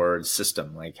 reward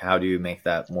system. Like, how do you make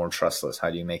that more trustless? How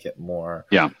do you make it more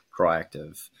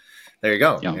proactive? There you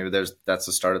go. Yeah. Maybe that's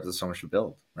the startup that someone should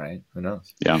build, right? Who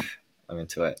knows? Yeah, I'm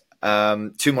into it.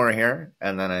 Two more here,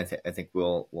 and then I think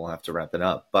we'll have to wrap it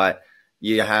up. But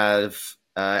you have.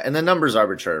 And the number's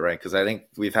arbitrary, right? Because I think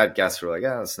we've had guests who are like,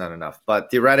 that's not enough.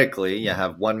 But theoretically, you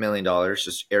have $1 million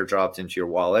just airdropped into your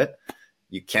wallet.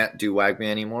 You can't do WAGMI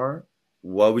anymore.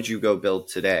 What would you go build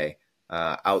today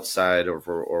outside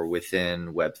or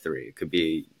within Web3? It could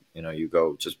be, you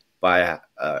go just buy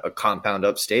a compound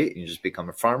upstate and you just become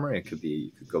a farmer. It could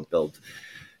be you could go build,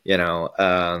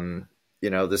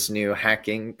 this new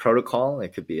hacking protocol.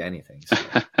 It could be anything. So,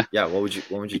 yeah, what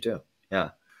would you do? Yeah.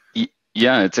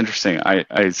 Yeah, it's interesting.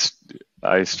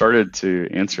 I started to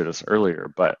answer this earlier,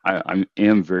 but I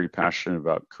am very passionate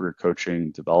about career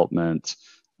coaching, development.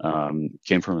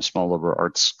 Came from a small liberal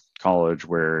arts college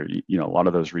where a lot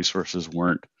of those resources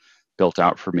weren't built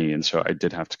out for me, and so I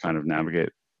did have to kind of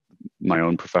navigate my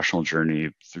own professional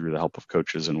journey through the help of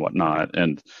coaches and whatnot.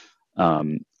 And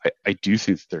I do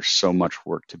think that there's so much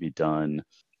work to be done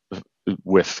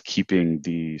with keeping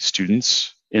the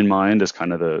students in mind as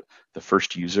kind of the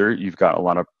first user. You've got a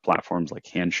lot of platforms like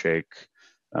Handshake,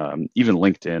 even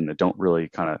LinkedIn, that don't really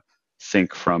kind of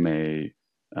think from a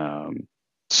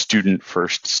student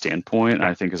first standpoint. And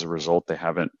I think as a result, they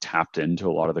haven't tapped into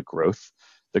a lot of the growth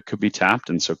that could be tapped.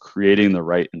 And so creating the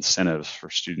right incentives for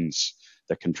students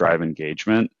that can drive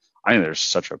engagement, I think there's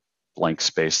such a blank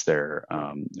space there.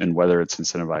 And whether it's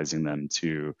incentivizing them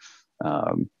to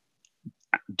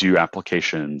do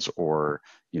applications or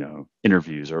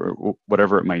interviews or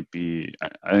whatever it might be,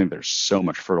 I think there's so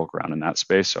much fertile ground in that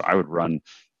space. So I would run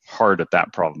hard at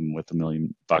that problem with $1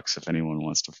 million if anyone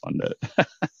wants to fund it.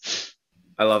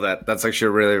 I love that. That's actually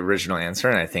a really original answer,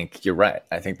 and I think you're right.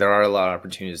 I think there are a lot of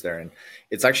opportunities there, and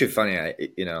it's actually funny.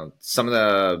 Some of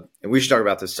the, and we should talk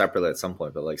about this separately at some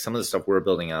point, but like some of the stuff we're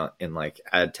building out in like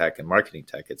ad tech and marketing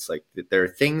tech, it's like there are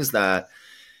things that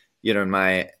in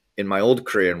my old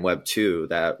career in Web 2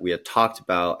 that we had talked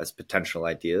about as potential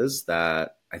ideas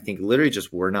that I think literally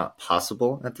just were not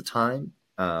possible at the time.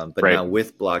 But right. Now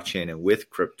with blockchain and with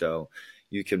crypto,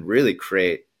 you can really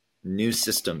create new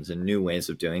systems and new ways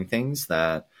of doing things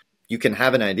that you can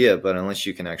have an idea, but unless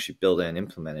you can actually build it and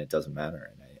implement it, it doesn't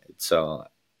matter. So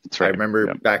right. I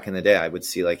remember back in the day, I would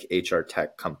see like HR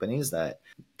tech companies that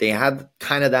they had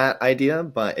kind of that idea,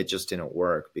 but it just didn't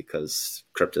work because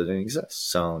crypto didn't exist.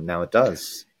 So now it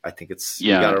does. I think you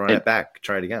got to run it back,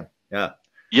 try it again. Yeah.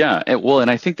 Yeah.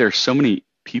 And I think there's so many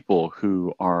people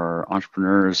who are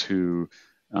entrepreneurs who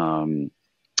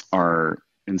are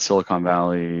in Silicon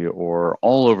Valley or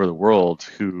all over the world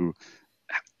who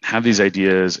have these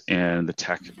ideas and the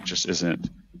tech just isn't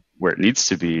where it needs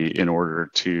to be in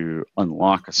order to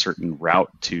unlock a certain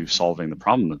route to solving the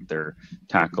problem that they're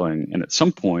tackling. And at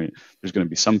some point, there's going to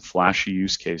be some flashy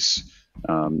use case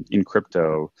in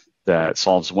crypto that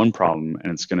solves one problem,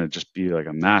 and it's going to just be like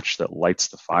a match that lights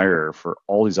the fire for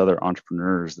all these other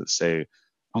entrepreneurs that say,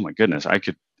 "Oh my goodness, I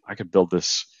could build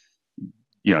this,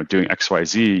 doing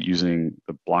XYZ using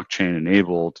the blockchain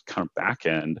enabled kind of back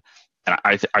end." And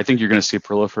I think you're going to see a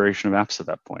proliferation of apps at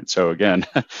that point. So again,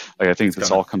 like I think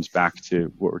this all comes back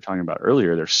to what we're talking about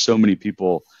earlier. There's so many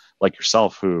people like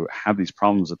yourself who have these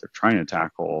problems that they're trying to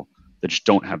tackle that just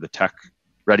don't have the tech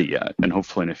ready yet. And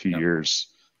hopefully in a few years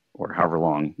or however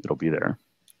long, it'll be there.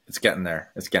 It's getting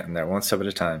there. It's getting there, one step at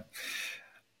a time.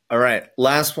 All right,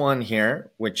 last one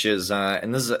here, which is,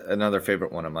 and this is another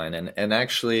favorite one of mine. And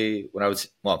actually, let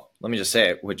me just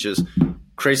say it, which is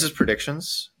craziest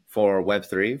predictions for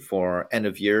Web3 for end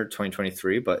of year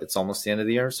 2023, but it's almost the end of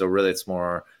the year. So really it's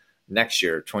more next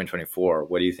year, 2024.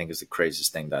 What do you think is the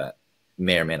craziest thing that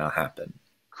may or may not happen?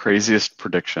 Craziest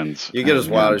predictions. You get as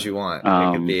wild as you want.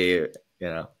 It could be,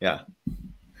 yeah.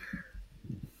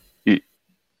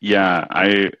 Yeah,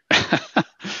 I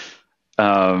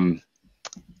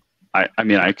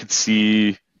mean, I could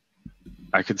see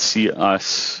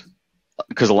us,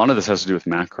 because a lot of this has to do with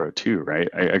macro too, right?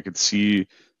 I could see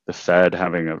the Fed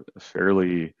having a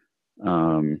fairly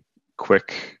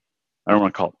quick, I don't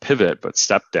want to call it pivot, but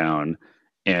step down.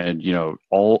 And,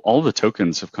 all the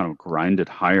tokens have kind of grinded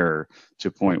higher to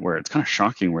a point where it's kind of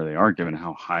shocking where they are given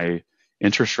how high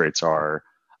interest rates are.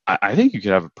 I think you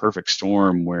could have a perfect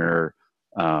storm where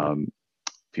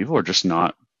people are just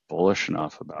not bullish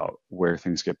enough about where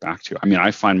things get back to. I mean,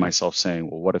 I find myself saying,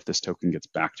 well, what if this token gets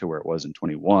back to where it was in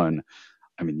 21?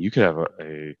 I mean, you could have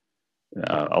a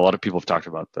lot of people have talked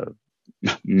about the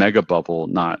mega bubble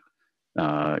not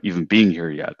even being here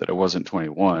yet, that it wasn't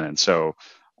 21. And so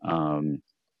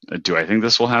do I think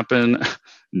this will happen?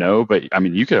 No, but I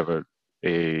mean, you could have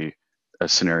a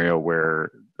scenario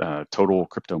where total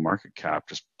crypto market cap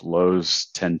just blows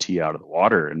 10T out of the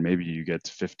water, and maybe you get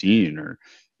to 15 or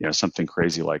something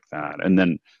crazy like that. And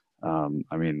then,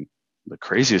 I mean, the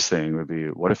craziest thing would be,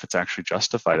 what if it's actually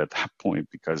justified at that point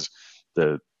because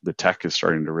the tech is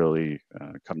starting to really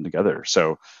come together.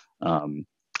 So I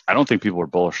don't think people are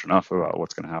bullish enough about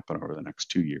what's going to happen over the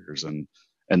next 2 years, and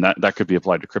that could be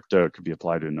applied to crypto. It could be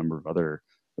applied to a number of other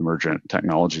emergent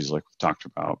technologies like we talked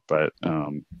about. But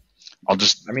I'll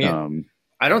just I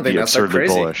don't think that's that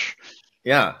crazy. Bullish.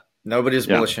 Yeah, nobody's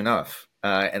bullish enough,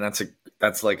 and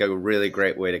that's like a really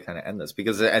great way to kind of end this,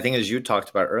 because I think, as you talked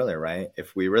about earlier, right?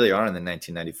 If we really are in the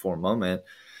 1994 moment,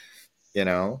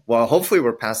 well, hopefully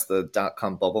we're past the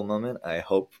 .com bubble moment. I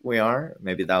hope we are.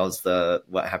 Maybe that was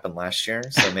what happened last year.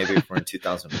 So maybe if we're in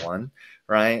 2001,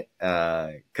 right?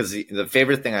 Because the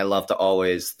favorite thing I love to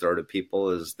always throw to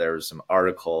people is there was some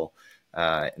article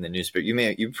in the newspaper.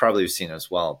 You probably have seen it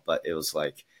as well, but it was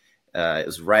like, it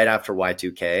was right after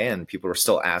Y2K, and people were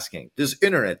still asking, this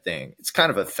internet thing, it's kind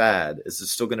of a fad. Is it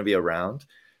still going to be around?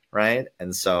 Right.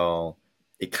 And so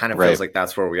it kind of feels like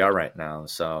that's where we are right now.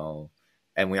 So,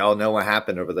 and we all know what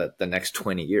happened over the next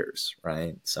 20 years.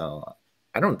 Right. So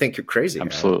I don't think you're crazy.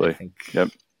 Absolutely. I think you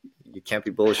can't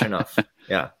be bullish enough.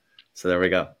 Yeah. So there we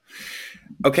go.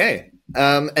 Okay.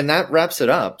 And that wraps it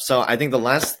up. So I think the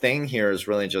last thing here is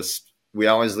really just, we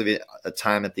always leave a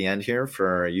time at the end here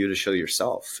for you to show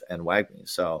yourself and WAGMI.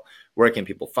 So where can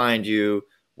people find you?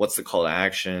 What's the call to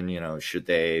action? Should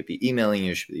they be emailing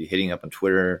you? Should they be hitting up on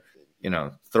Twitter?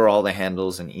 Throw all the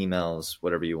handles and emails,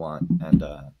 whatever you want. And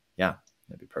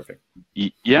that'd be perfect.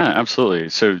 Yeah, absolutely.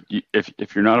 So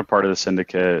if you're not a part of the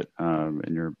syndicate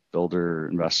and you're a builder,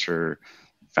 investor,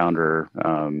 founder,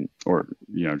 or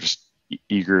just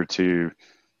eager to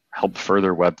help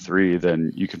further Web3,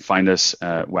 then you can find us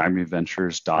at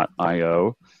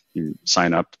wagmiventures.io. You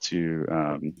sign up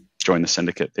to join the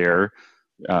syndicate there.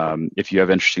 If you have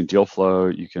interesting deal flow,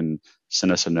 you can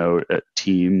send us a note at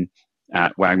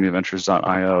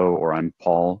team@wagmiventures.io, or I'm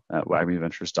Paul at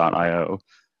wagmiventures.io.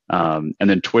 And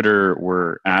then Twitter,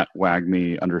 we're at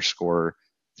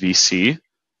WAGMI_VC.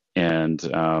 And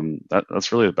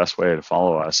that's really the best way to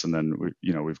follow us. And then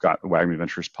we've got the WAGMI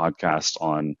Ventures podcast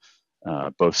on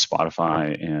both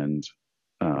Spotify and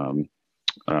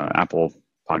Apple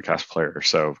podcast player.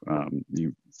 So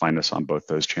you find us on both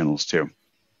those channels too.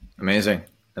 Amazing.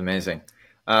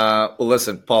 Well,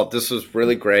 listen, Paul, this was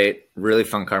really great, really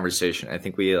fun conversation. I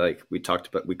think we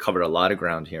covered a lot of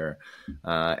ground here,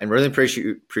 and really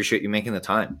appreciate you making the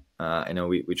time. I know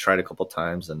we tried a couple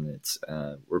times, and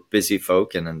we're busy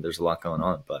folk, and then there's a lot going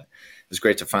on, but it's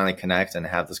great to finally connect and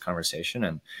have this conversation,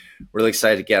 and really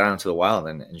excited to get out into the wild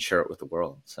and share it with the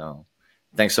world. So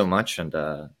thanks so much. And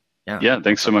Yeah,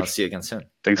 thanks so much. I'll see you again soon.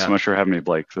 Thanks so much for having me,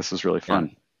 Blake. This is really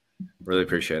fun. Yeah. Really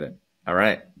appreciate it. All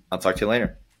right. I'll talk to you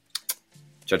later.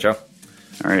 Ciao, ciao.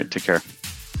 All right. Take care.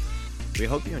 We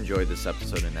hope you enjoyed this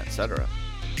episode in Etc.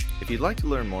 If you'd like to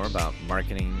learn more about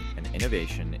marketing and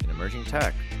innovation in emerging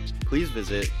tech, please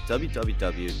visit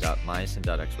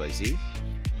www.myosin.xyz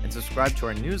and subscribe to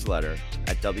our newsletter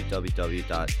at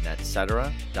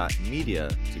www.netcetera.media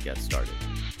to get started.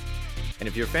 And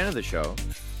if you're a fan of the show,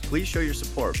 please show your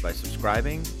support by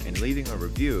subscribing and leaving a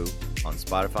review on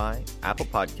Spotify, Apple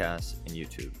Podcasts, and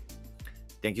YouTube.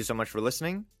 Thank you so much for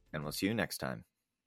listening, and we'll see you next time.